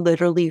he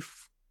literally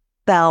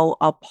fell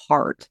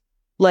apart,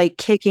 like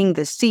kicking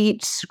the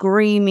seat,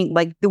 screaming,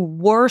 like the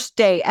worst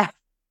day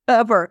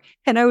ever.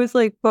 And I was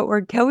like, but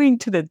we're going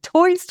to the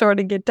toy store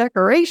to get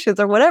decorations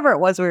or whatever it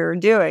was we were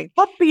doing.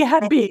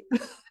 Happy.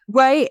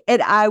 Right.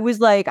 And I was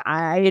like,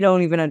 I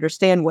don't even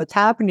understand what's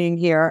happening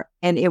here.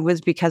 And it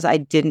was because I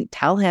didn't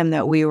tell him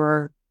that we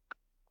were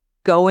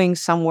going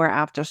somewhere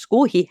after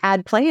school. He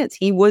had plans.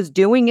 He was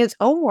doing his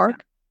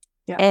homework.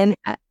 Yeah. And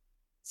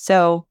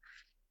so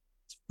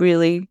it's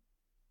really...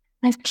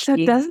 So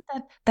doesn't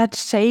that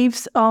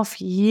shaves off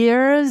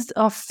years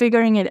of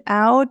figuring it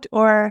out,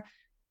 or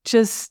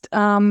just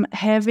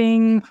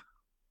having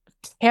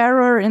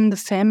terror in the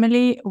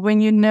family when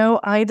you know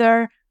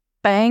either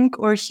bank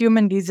or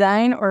human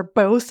design or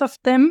both of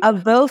them?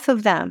 Both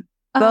of them.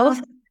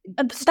 Both.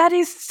 That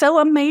is so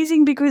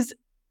amazing, because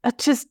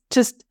just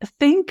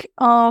think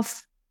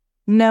of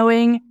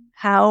knowing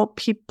how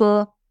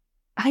people,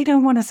 I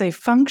don't want to say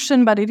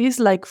function, but it is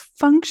like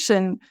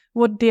function,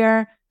 what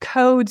their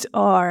codes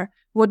are,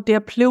 what their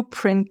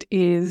blueprint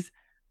is.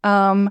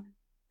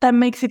 That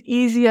makes it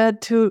easier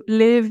to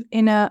live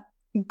in a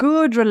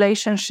good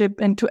relationship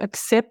and to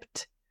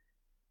accept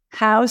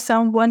how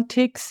someone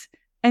ticks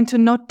and to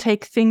not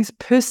take things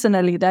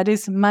personally. That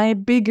is my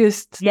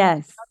biggest,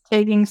 not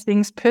taking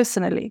things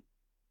personally.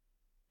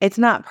 It's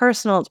not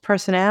personal, it's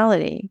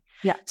personality.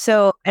 Yeah.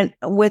 So, and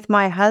with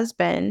my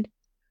husband,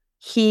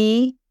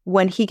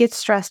 when he gets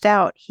stressed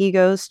out, he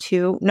goes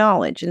to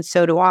knowledge, and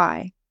so do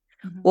I.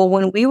 Mm-hmm. Well,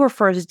 when we were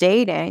first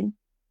dating,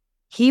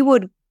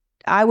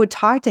 I would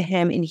talk to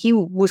him, and he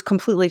was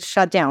completely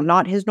shut down,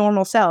 not his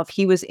normal self.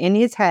 He was in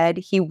his head.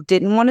 He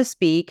didn't want to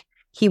speak.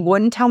 He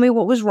wouldn't tell me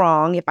what was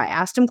wrong. If I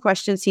asked him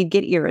questions, he'd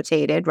get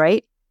irritated,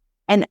 right?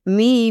 And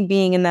me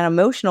being in that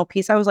emotional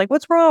piece, I was like,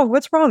 what's wrong?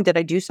 What's wrong? Did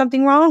I do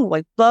something wrong?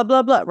 Like, blah,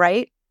 blah, blah,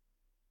 right?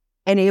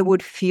 And it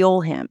would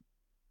fuel him.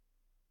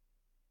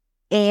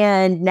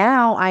 And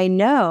now I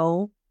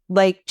know,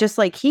 like, just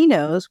like he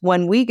knows,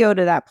 when we go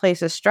to that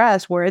place of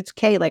stress where it's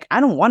okay, like,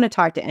 I don't want to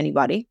talk to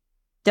anybody.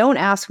 Don't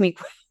ask me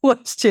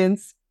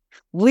questions.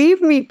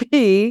 Leave me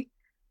be.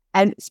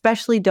 And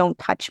especially don't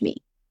touch me.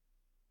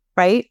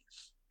 Right?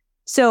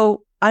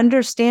 So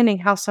understanding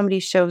how somebody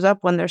shows up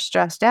when they're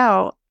stressed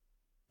out,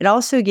 it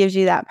also gives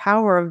you that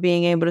power of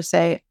being able to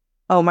say,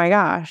 oh my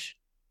gosh,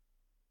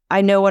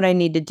 I know what I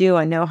need to do.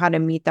 I know how to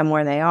meet them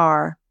where they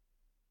are.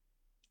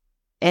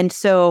 And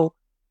so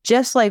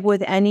just like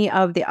with any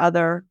of the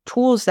other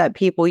tools that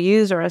people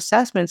use or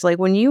assessments, like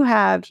when you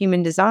have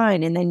human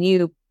design and then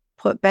you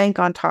put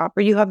B.A.N.K on top,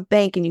 or you have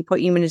B.A.N.K and you put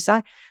human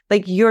design,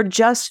 like you're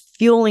just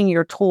fueling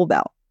your tool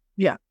belt.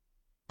 Yeah.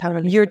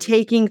 Totally. You're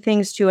taking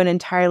things to an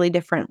entirely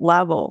different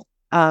level.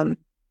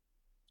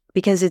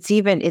 Because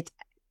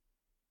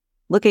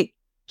look at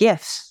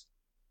gifts.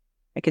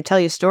 I could tell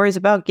you stories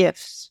about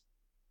gifts.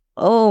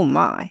 Oh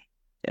my,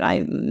 did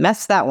I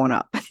mess that one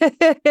up?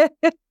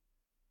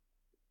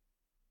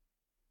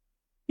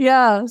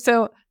 Yeah,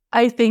 so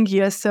I think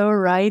you're so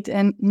right.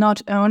 And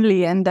not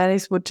only, and that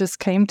is what just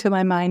came to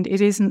my mind,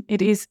 it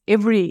is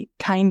every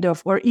kind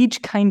of, or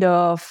each kind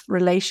of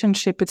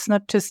relationship. It's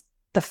not just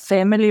the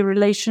family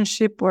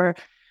relationship or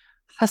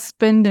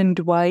husband and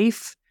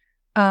wife,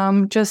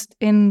 just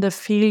in the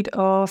field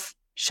of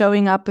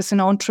showing up as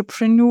an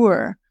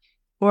entrepreneur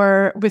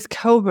or with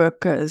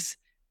coworkers.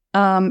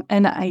 And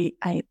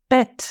I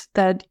bet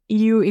that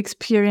you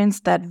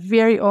experience that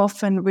very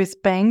often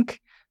with B.A.N.K.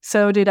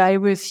 So did I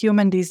with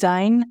human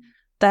design,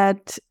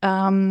 that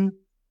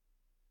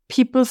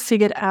people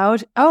figured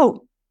out,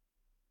 oh,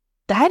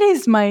 that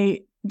is my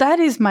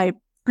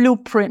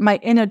blueprint, my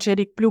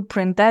energetic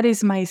blueprint. That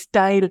is my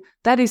style.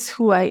 That is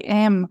who I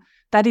am.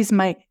 That is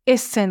my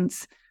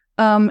essence.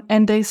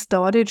 And they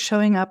started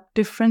showing up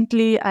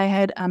differently. I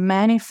had a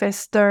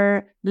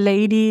manifestor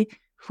lady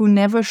who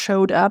never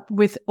showed up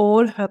with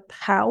all her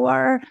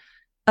power,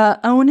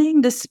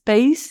 owning the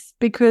space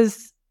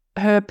because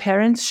her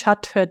parents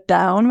shut her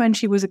down when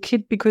she was a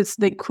kid because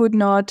they could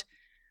not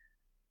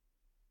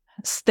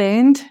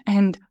stand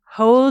and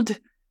hold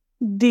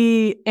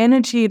the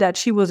energy that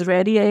she was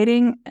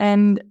radiating.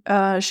 And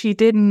she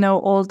didn't know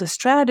all the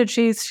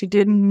strategies. She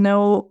didn't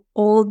know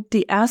all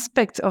the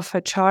aspects of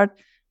her chart.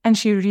 And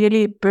she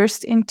really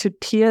burst into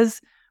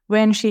tears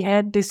when she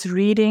had this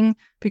reading,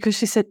 because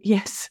she said,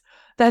 yes,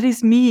 that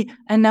is me.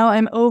 And now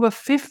I'm over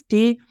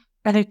 50.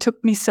 And it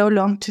took me so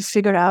long to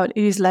figure out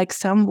it is like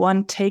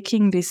someone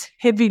taking this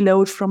heavy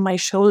load from my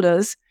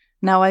shoulders.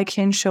 Now I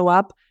can show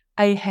up.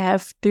 I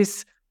have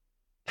this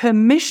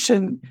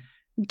permission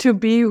to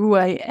be who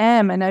I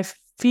am. And I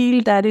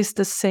feel that is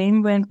the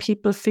same when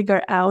people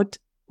figure out,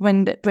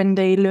 when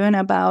they learn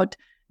about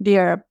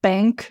their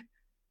B.A.N.K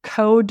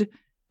code,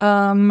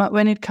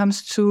 when it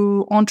comes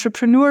to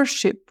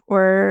entrepreneurship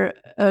or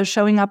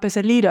showing up as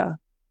a leader.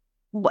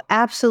 Well,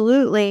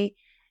 absolutely.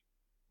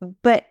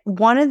 But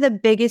one of the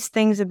biggest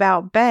things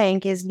about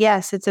B.A.N.K is,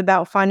 yes, it's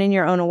about finding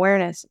your own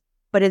awareness,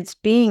 but it's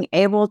being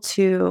able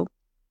to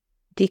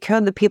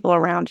decode the people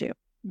around you.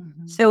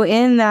 Mm-hmm. So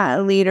in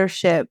that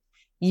leadership,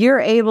 you're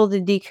able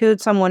to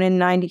decode someone in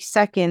 90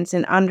 seconds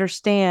and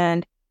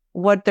understand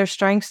what their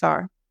strengths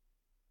are,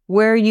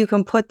 where you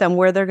can put them,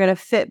 where they're going to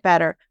fit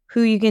better,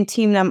 who you can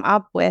team them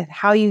up with,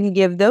 how you can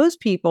give those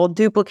people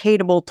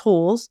duplicatable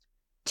tools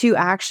to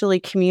actually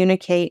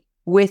communicate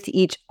with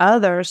each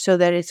other so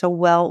that it's a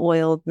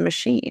well-oiled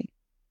machine.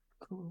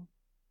 Cool.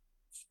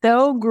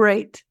 So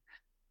great.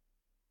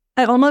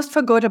 I almost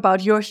forgot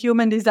about your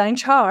human design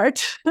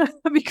chart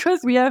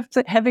because we are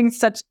having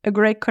such a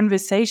great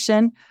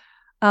conversation.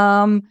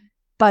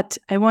 But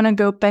I want to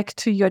go back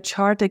to your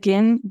chart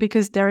again,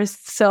 because there is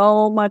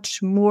so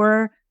much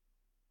more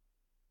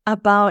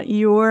about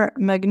your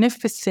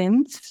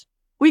magnificence.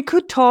 We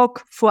could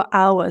talk for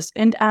hours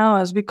and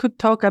hours. We could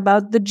talk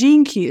about the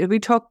gene key. We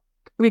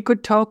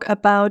could talk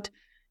about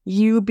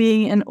you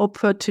being an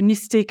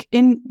opportunistic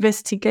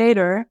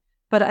investigator,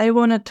 but I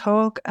want to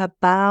talk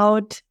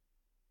about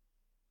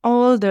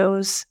all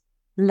those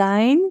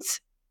lines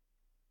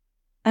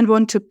and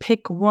want to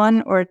pick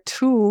one or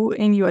two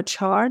in your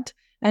chart.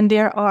 And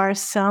there are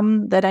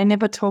some that I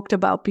never talked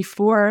about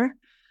before.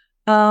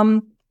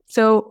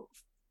 So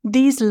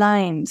these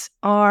lines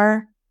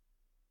are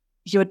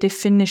your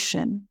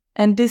definition.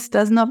 And this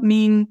does not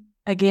mean,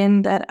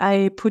 again, that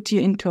I put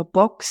you into a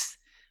box,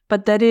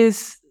 but that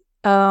is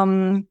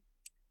some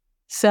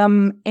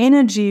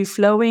energy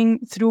flowing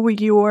through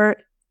your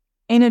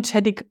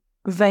energetic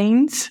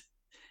veins.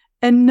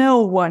 And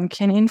no one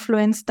can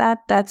influence that.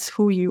 That's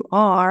who you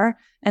are.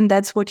 And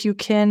that's what you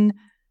can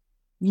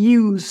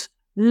use,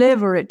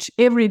 leverage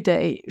every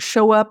day,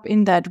 show up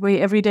in that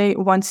way every day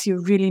once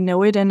you really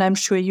know it. And I'm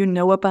sure you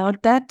know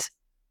about that.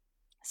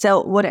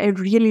 So what I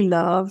really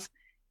love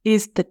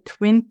is the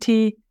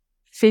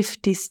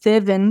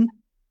 2057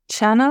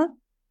 channel.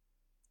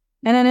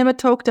 And I never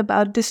talked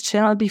about this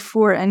channel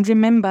before. And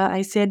remember,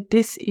 I said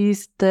this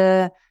is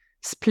the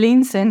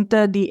spleen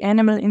center, the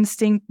animal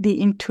instinct, the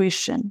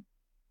intuition.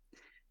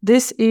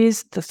 This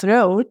is the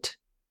throat,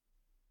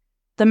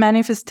 the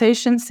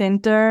manifestation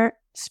center,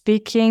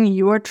 speaking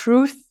your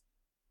truth,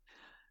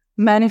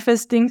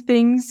 manifesting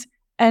things.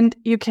 And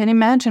you can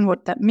imagine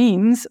what that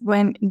means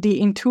when the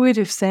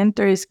intuitive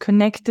center is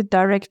connected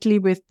directly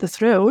with the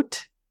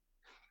throat.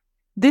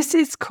 This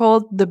is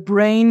called the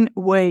brain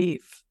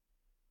wave.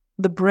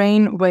 The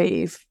brain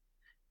wave.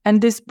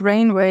 And this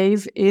brain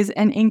wave is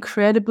an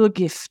incredible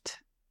gift.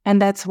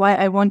 And that's why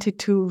I wanted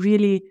to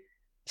really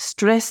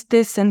stress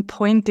this and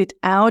point it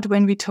out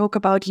when we talk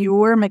about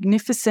your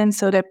magnificence,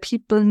 so that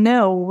people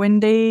know when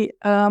they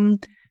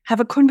have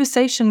a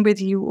conversation with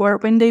you or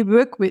when they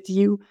work with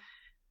you,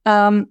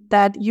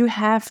 that you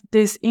have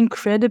this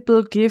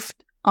incredible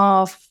gift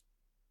of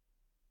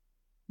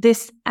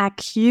this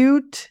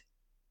acute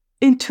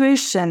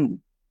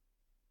intuition.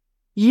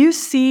 You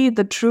see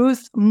the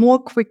truth more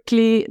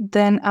quickly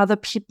than other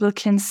people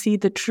can see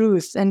the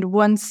truth. And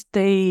once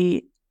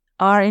they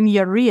are in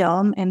your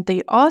realm and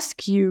they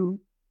ask you,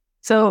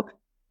 so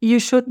you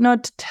should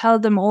not tell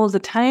them all the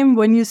time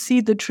when you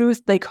see the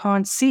truth they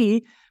can't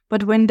see,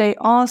 but when they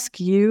ask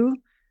you,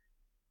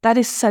 that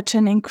is such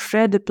an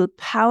incredible,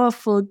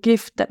 powerful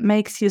gift that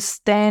makes you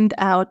stand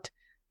out.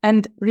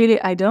 And really,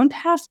 I don't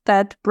have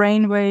that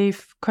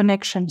brainwave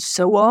connection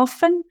so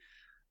often.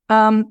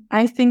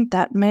 I think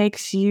that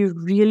makes you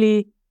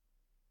really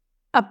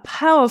a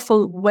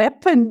powerful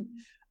weapon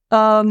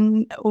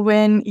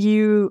when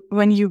you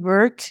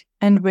work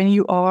and when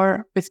you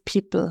are with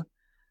people.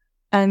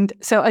 And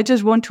so I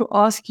just want to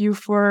ask you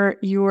for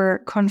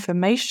your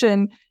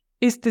confirmation.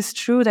 Is this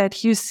true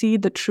that you see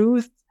the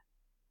truth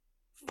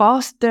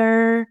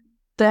faster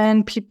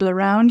than people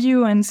around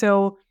you? And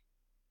so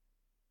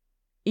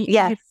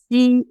Yes. you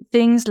see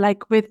things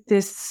like with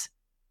this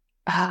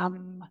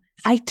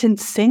heightened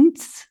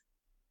sense?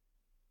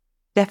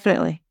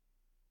 Definitely.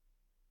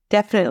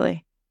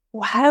 Definitely.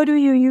 How do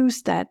you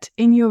use that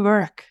in your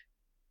work?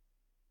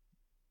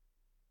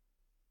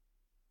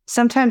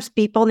 Sometimes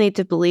people need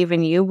to believe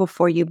in you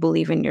before you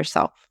believe in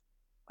yourself.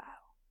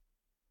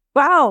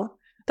 Wow.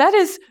 That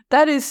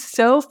is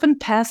so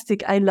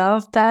fantastic. I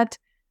love that.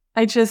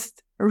 I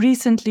just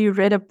recently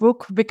read a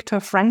book, Viktor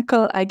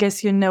Frankl, I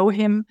guess you know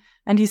him,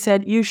 and he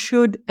said you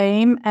should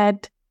aim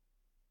at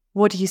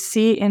what you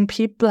see in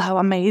people, how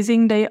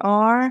amazing they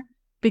are,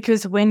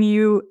 because when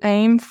you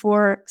aim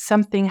for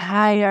something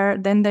higher,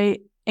 then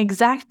they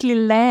exactly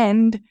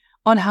land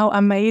on how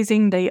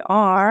amazing they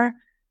are.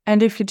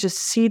 And if you just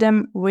see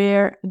them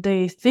where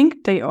they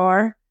think they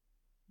are,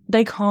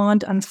 they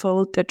can't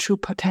unfold their true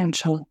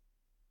potential.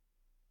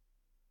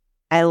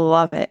 I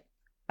love it.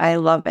 I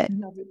love it. I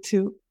love it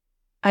too.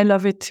 I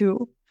love it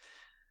too.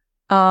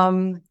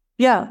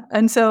 Yeah.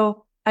 And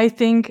so I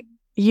think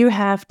you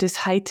have this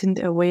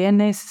heightened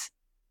awareness.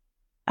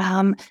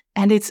 And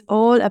it's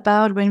all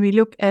about when we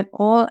look at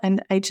all,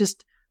 and I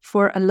just,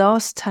 for a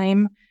last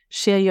time,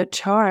 share your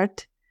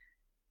chart.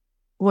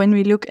 When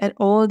we look at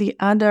all the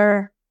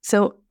other,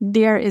 so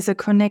there is a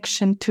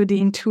connection to the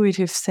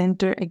intuitive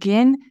center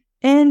again,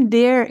 and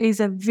there is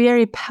a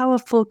very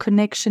powerful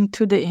connection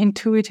to the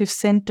intuitive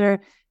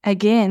center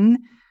again.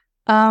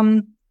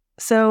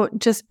 So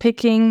just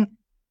picking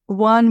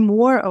one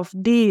more of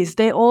these,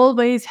 they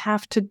always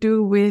have to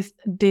do with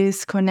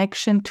this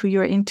connection to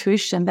your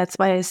intuition. That's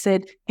why I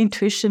said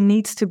intuition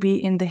needs to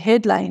be in the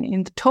headline,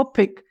 in the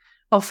topic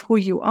of who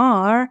you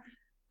are.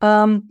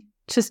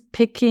 Just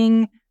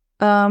picking,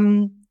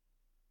 let's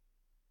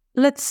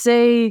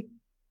say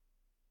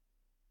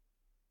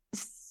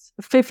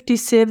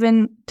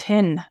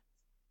 5710.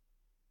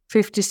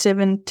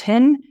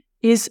 5710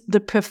 is the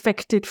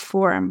perfected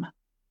form.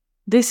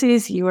 This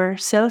is your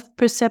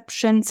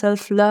self-perception,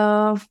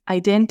 self-love,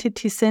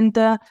 identity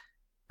center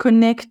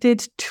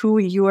connected to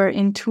your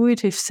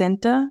intuitive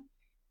center.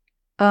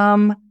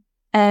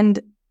 And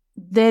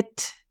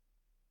that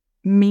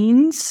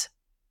means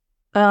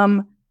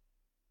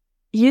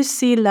you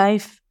see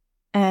life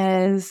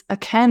as a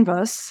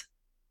canvas,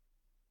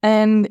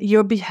 and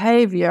your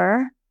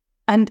behavior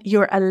and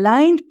your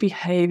aligned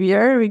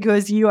behavior,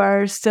 because you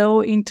are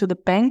so into the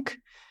B.A.N.K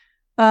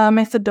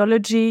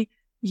methodology,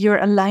 your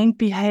aligned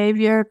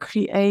behavior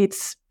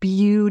creates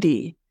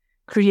beauty,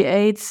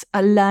 creates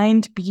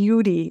aligned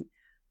beauty,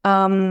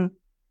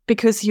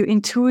 because you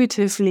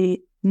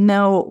intuitively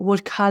know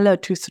what color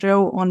to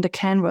throw on the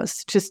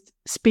canvas, just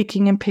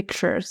speaking in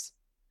pictures.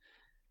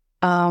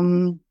 I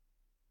don't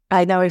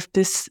know if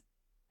this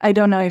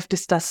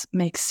does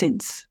make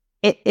sense.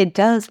 It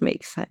does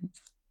make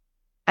sense.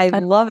 I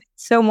love it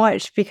so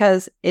much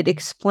because it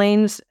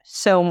explains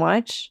so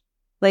much.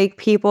 Like,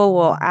 people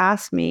will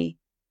ask me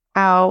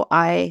how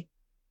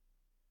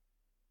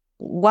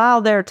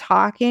while they're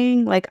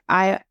talking, like,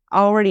 I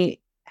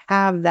already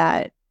have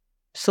that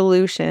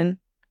solution,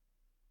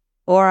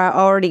 or I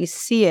already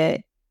see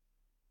it,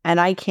 and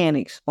I can't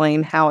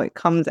explain how it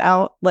comes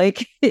out.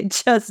 Like, it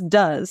just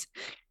does.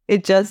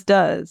 It just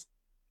does.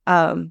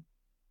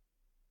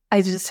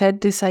 I just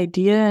had this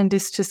idea, and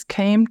this just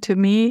came to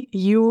me.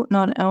 You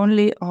not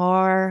only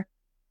are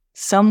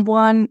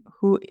someone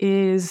who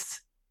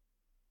is,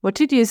 what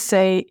did you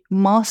say,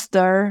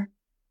 master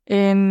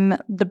in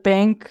the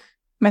B.A.N.K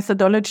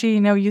methodology?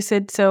 You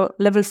said so,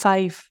 level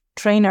 5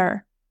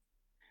 trainer.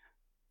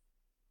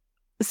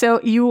 So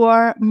you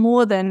are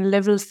more than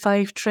level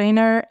 5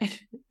 trainer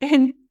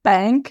in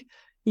B.A.N.K.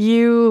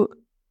 You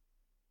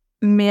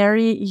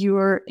marry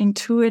your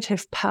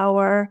intuitive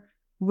power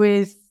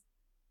with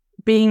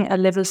being a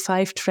level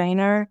 5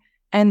 trainer,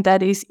 and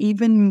that is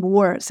even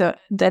more. So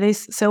that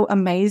is so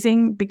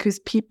amazing, because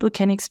people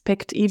can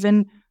expect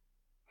even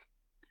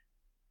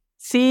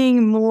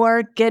seeing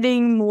more,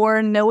 getting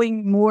more,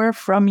 knowing more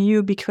from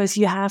you because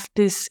you have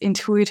this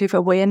intuitive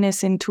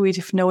awareness,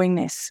 intuitive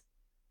knowingness.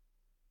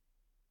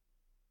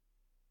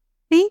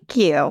 Thank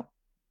you.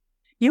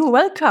 You're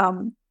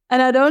welcome.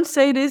 And I don't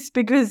say this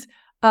because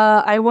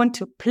I want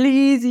to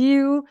please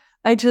you.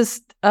 I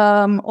just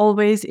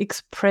always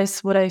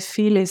express what I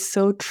feel is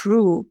so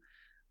true.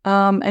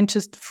 And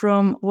just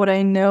from what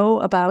I know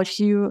about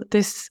you,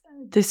 this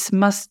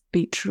must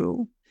be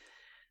true.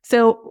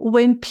 So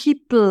when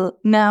people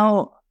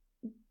now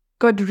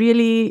got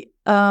really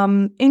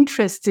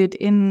interested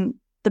in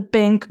the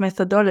B.A.N.K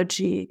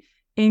methodology,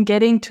 in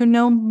getting to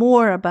know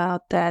more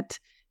about that,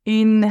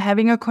 in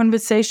having a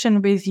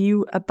conversation with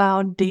you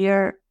about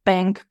their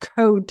B.A.N.K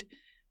code,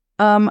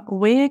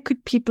 where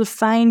could people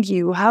find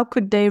you? How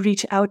could they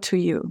reach out to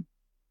you?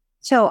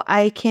 So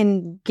I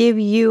can give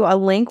you a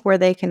link where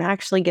they can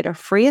actually get a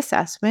free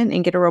assessment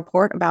and get a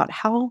report about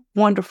how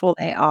wonderful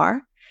they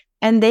are.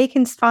 And they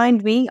can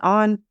find me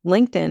on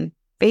LinkedIn,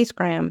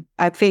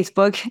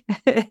 Facebook,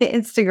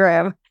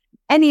 Instagram,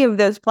 any of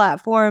those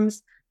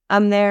platforms.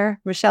 I'm there.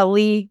 Michelle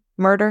Lee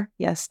Myrter.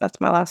 Yes, that's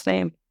my last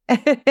name.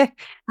 I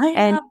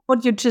love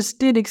what you just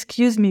did.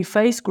 Excuse me,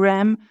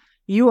 Facegram.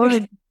 You are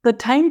the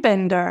time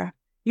bender.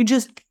 You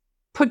just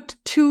put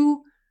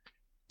two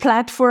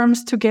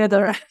platforms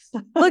together.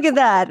 Look at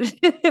that.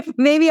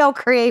 Maybe I'll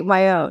create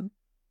my own.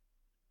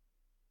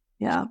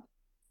 Yeah.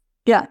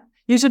 Yeah.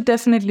 You should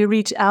definitely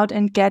reach out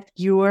and get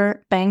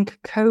your B.A.N.K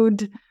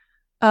code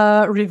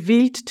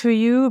revealed to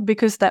you,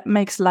 because that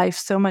makes life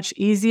so much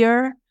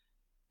easier.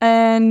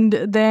 And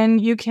then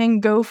you can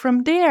go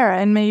from there.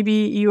 And maybe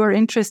you are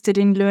interested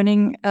in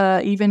learning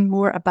even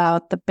more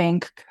about the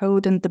B.A.N.K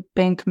code and the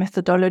B.A.N.K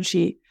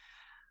methodology.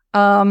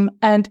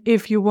 And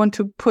if you want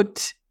to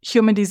put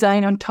human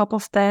design on top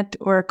of that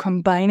or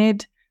combine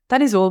it,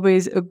 that is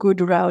always a good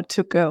route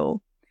to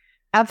go.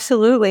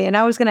 Absolutely. And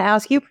I was going to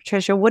ask you,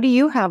 Patricia, what do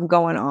you have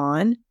going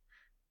on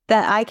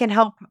that I can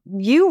help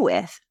you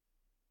with?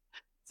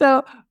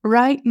 So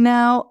right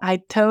now, I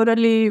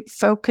totally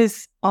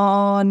focus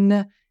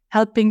on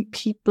helping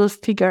people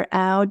figure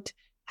out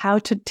how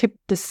to tip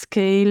the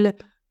scale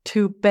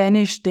to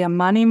banish their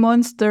money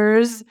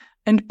monsters.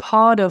 And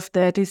part of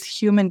that is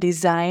human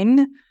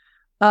design.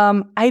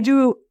 I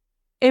do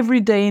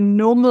everyday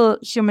normal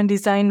human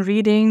design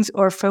readings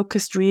or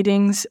focused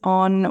readings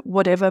on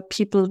whatever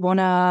people want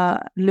to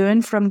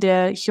learn from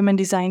their human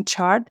design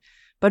chart.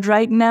 But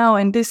right now,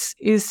 and this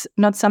is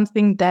not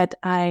something that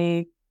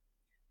I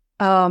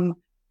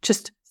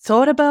just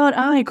thought about,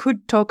 I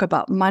could talk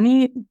about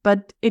money,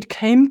 but it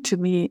came to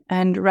me.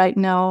 And right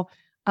now,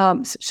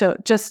 the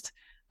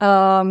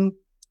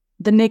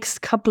next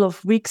couple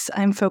of weeks,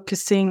 I'm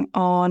focusing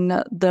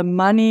on the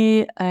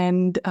money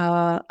and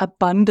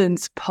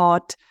abundance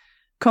part,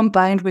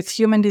 combined with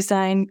human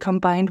design,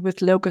 combined with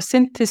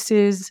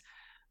logosynthesis,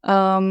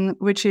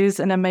 which is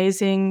an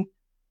amazing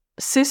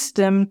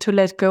system to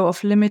let go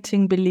of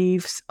limiting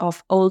beliefs,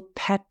 of old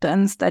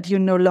patterns that you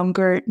no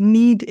longer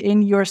need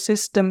in your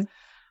system.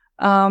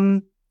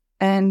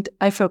 And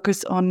I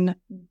focus on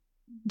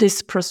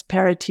this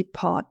prosperity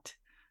part.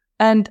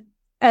 And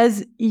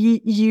as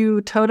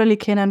you totally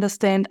can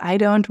understand, I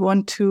don't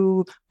want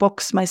to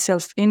box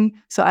myself in.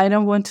 So I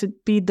don't want to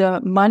be the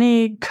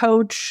money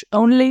coach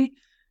only.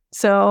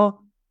 So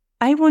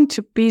I want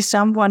to be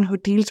someone who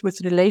deals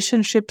with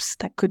relationships.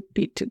 That could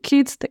be to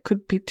kids, that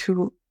could be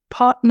to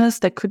partners,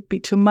 that could be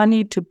to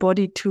money, to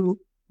body, to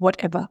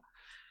whatever.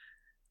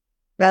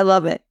 I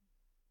love it.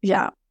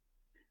 Yeah.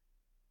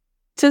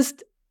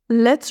 Just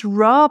let's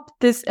wrap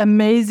this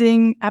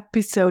amazing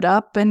episode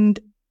up, and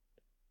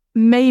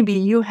maybe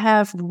you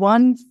have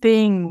one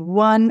thing,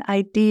 one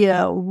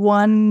idea,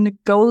 one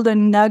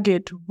golden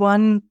nugget,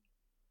 one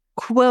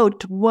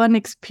quote, one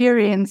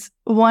experience,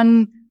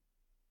 one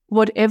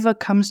whatever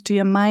comes to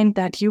your mind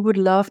that you would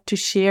love to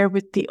share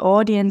with the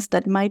audience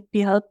that might be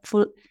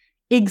helpful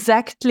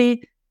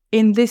exactly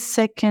in this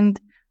second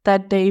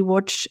that they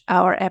watch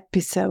our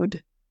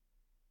episode.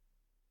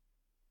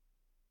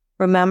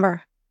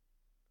 Remember,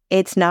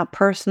 it's not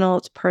personal,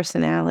 it's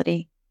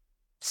personality.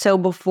 So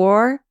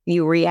before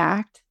you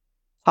react,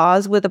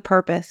 pause with a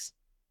purpose.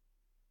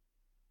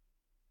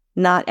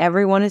 Not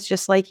everyone is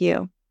just like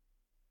you,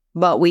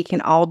 but we can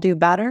all do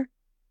better,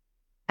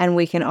 and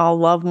we can all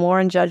love more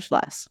and judge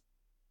less.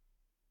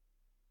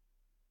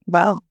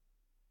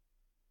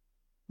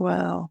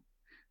 Wow,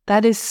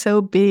 that is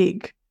so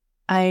big.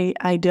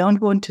 I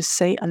don't want to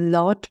say a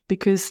lot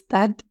because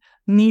that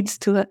needs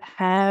to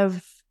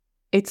have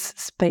its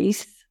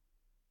space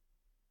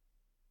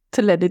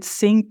to let it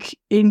sink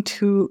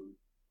into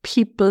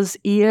people's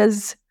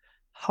ears,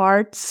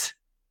 hearts,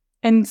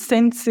 and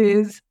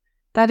senses.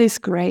 That is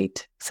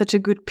great. Such a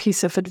good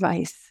piece of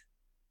advice.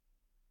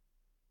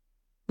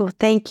 Well,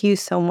 thank you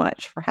so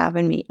much for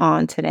having me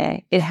on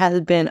today. It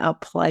has been a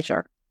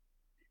pleasure.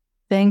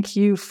 Thank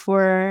you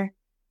for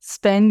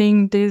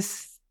spending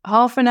this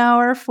half an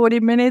hour, 40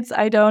 minutes,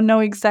 I don't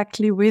know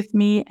exactly, with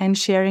me and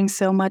sharing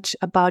so much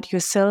about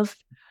yourself,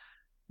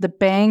 the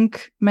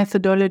B.A.N.K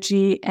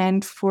methodology,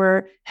 and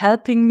for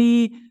helping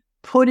me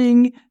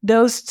putting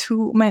those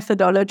two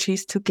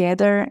methodologies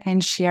together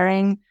and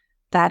sharing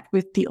that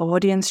with the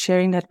audience,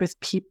 sharing that with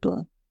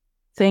people.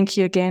 Thank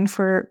you again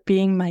for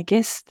being my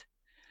guest.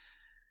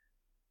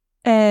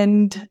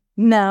 And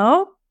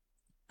now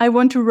I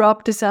want to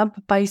wrap this up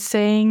by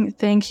saying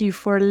thank you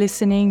for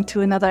listening to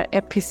another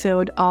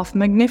episode of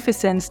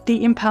Magnificence,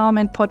 the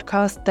empowerment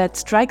podcast that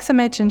strikes a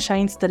match and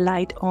shines the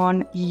light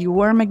on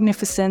your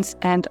magnificence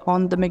and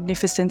on the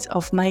magnificence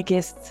of my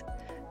guests.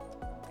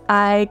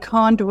 I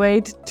can't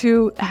wait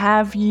to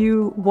have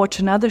you watch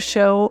another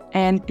show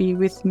and be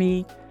with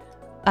me.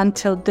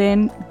 Until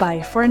then,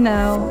 bye for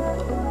now.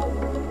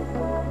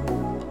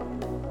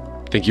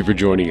 Thank you for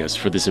joining us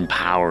for this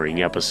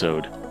empowering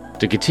episode.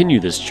 To continue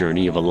this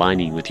journey of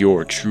aligning with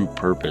your true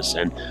purpose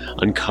and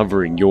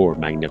uncovering your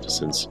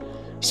magnificence,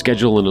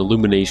 schedule an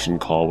illumination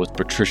call with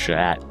Patricia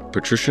at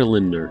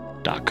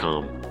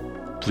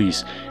patricialindner.com.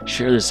 Please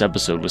share this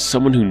episode with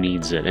someone who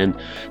needs it and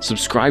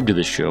subscribe to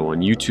the show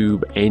on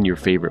YouTube and your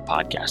favorite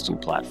podcasting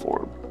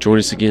platform. Join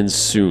us again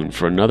soon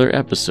for another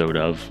episode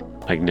of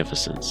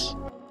Magnificence.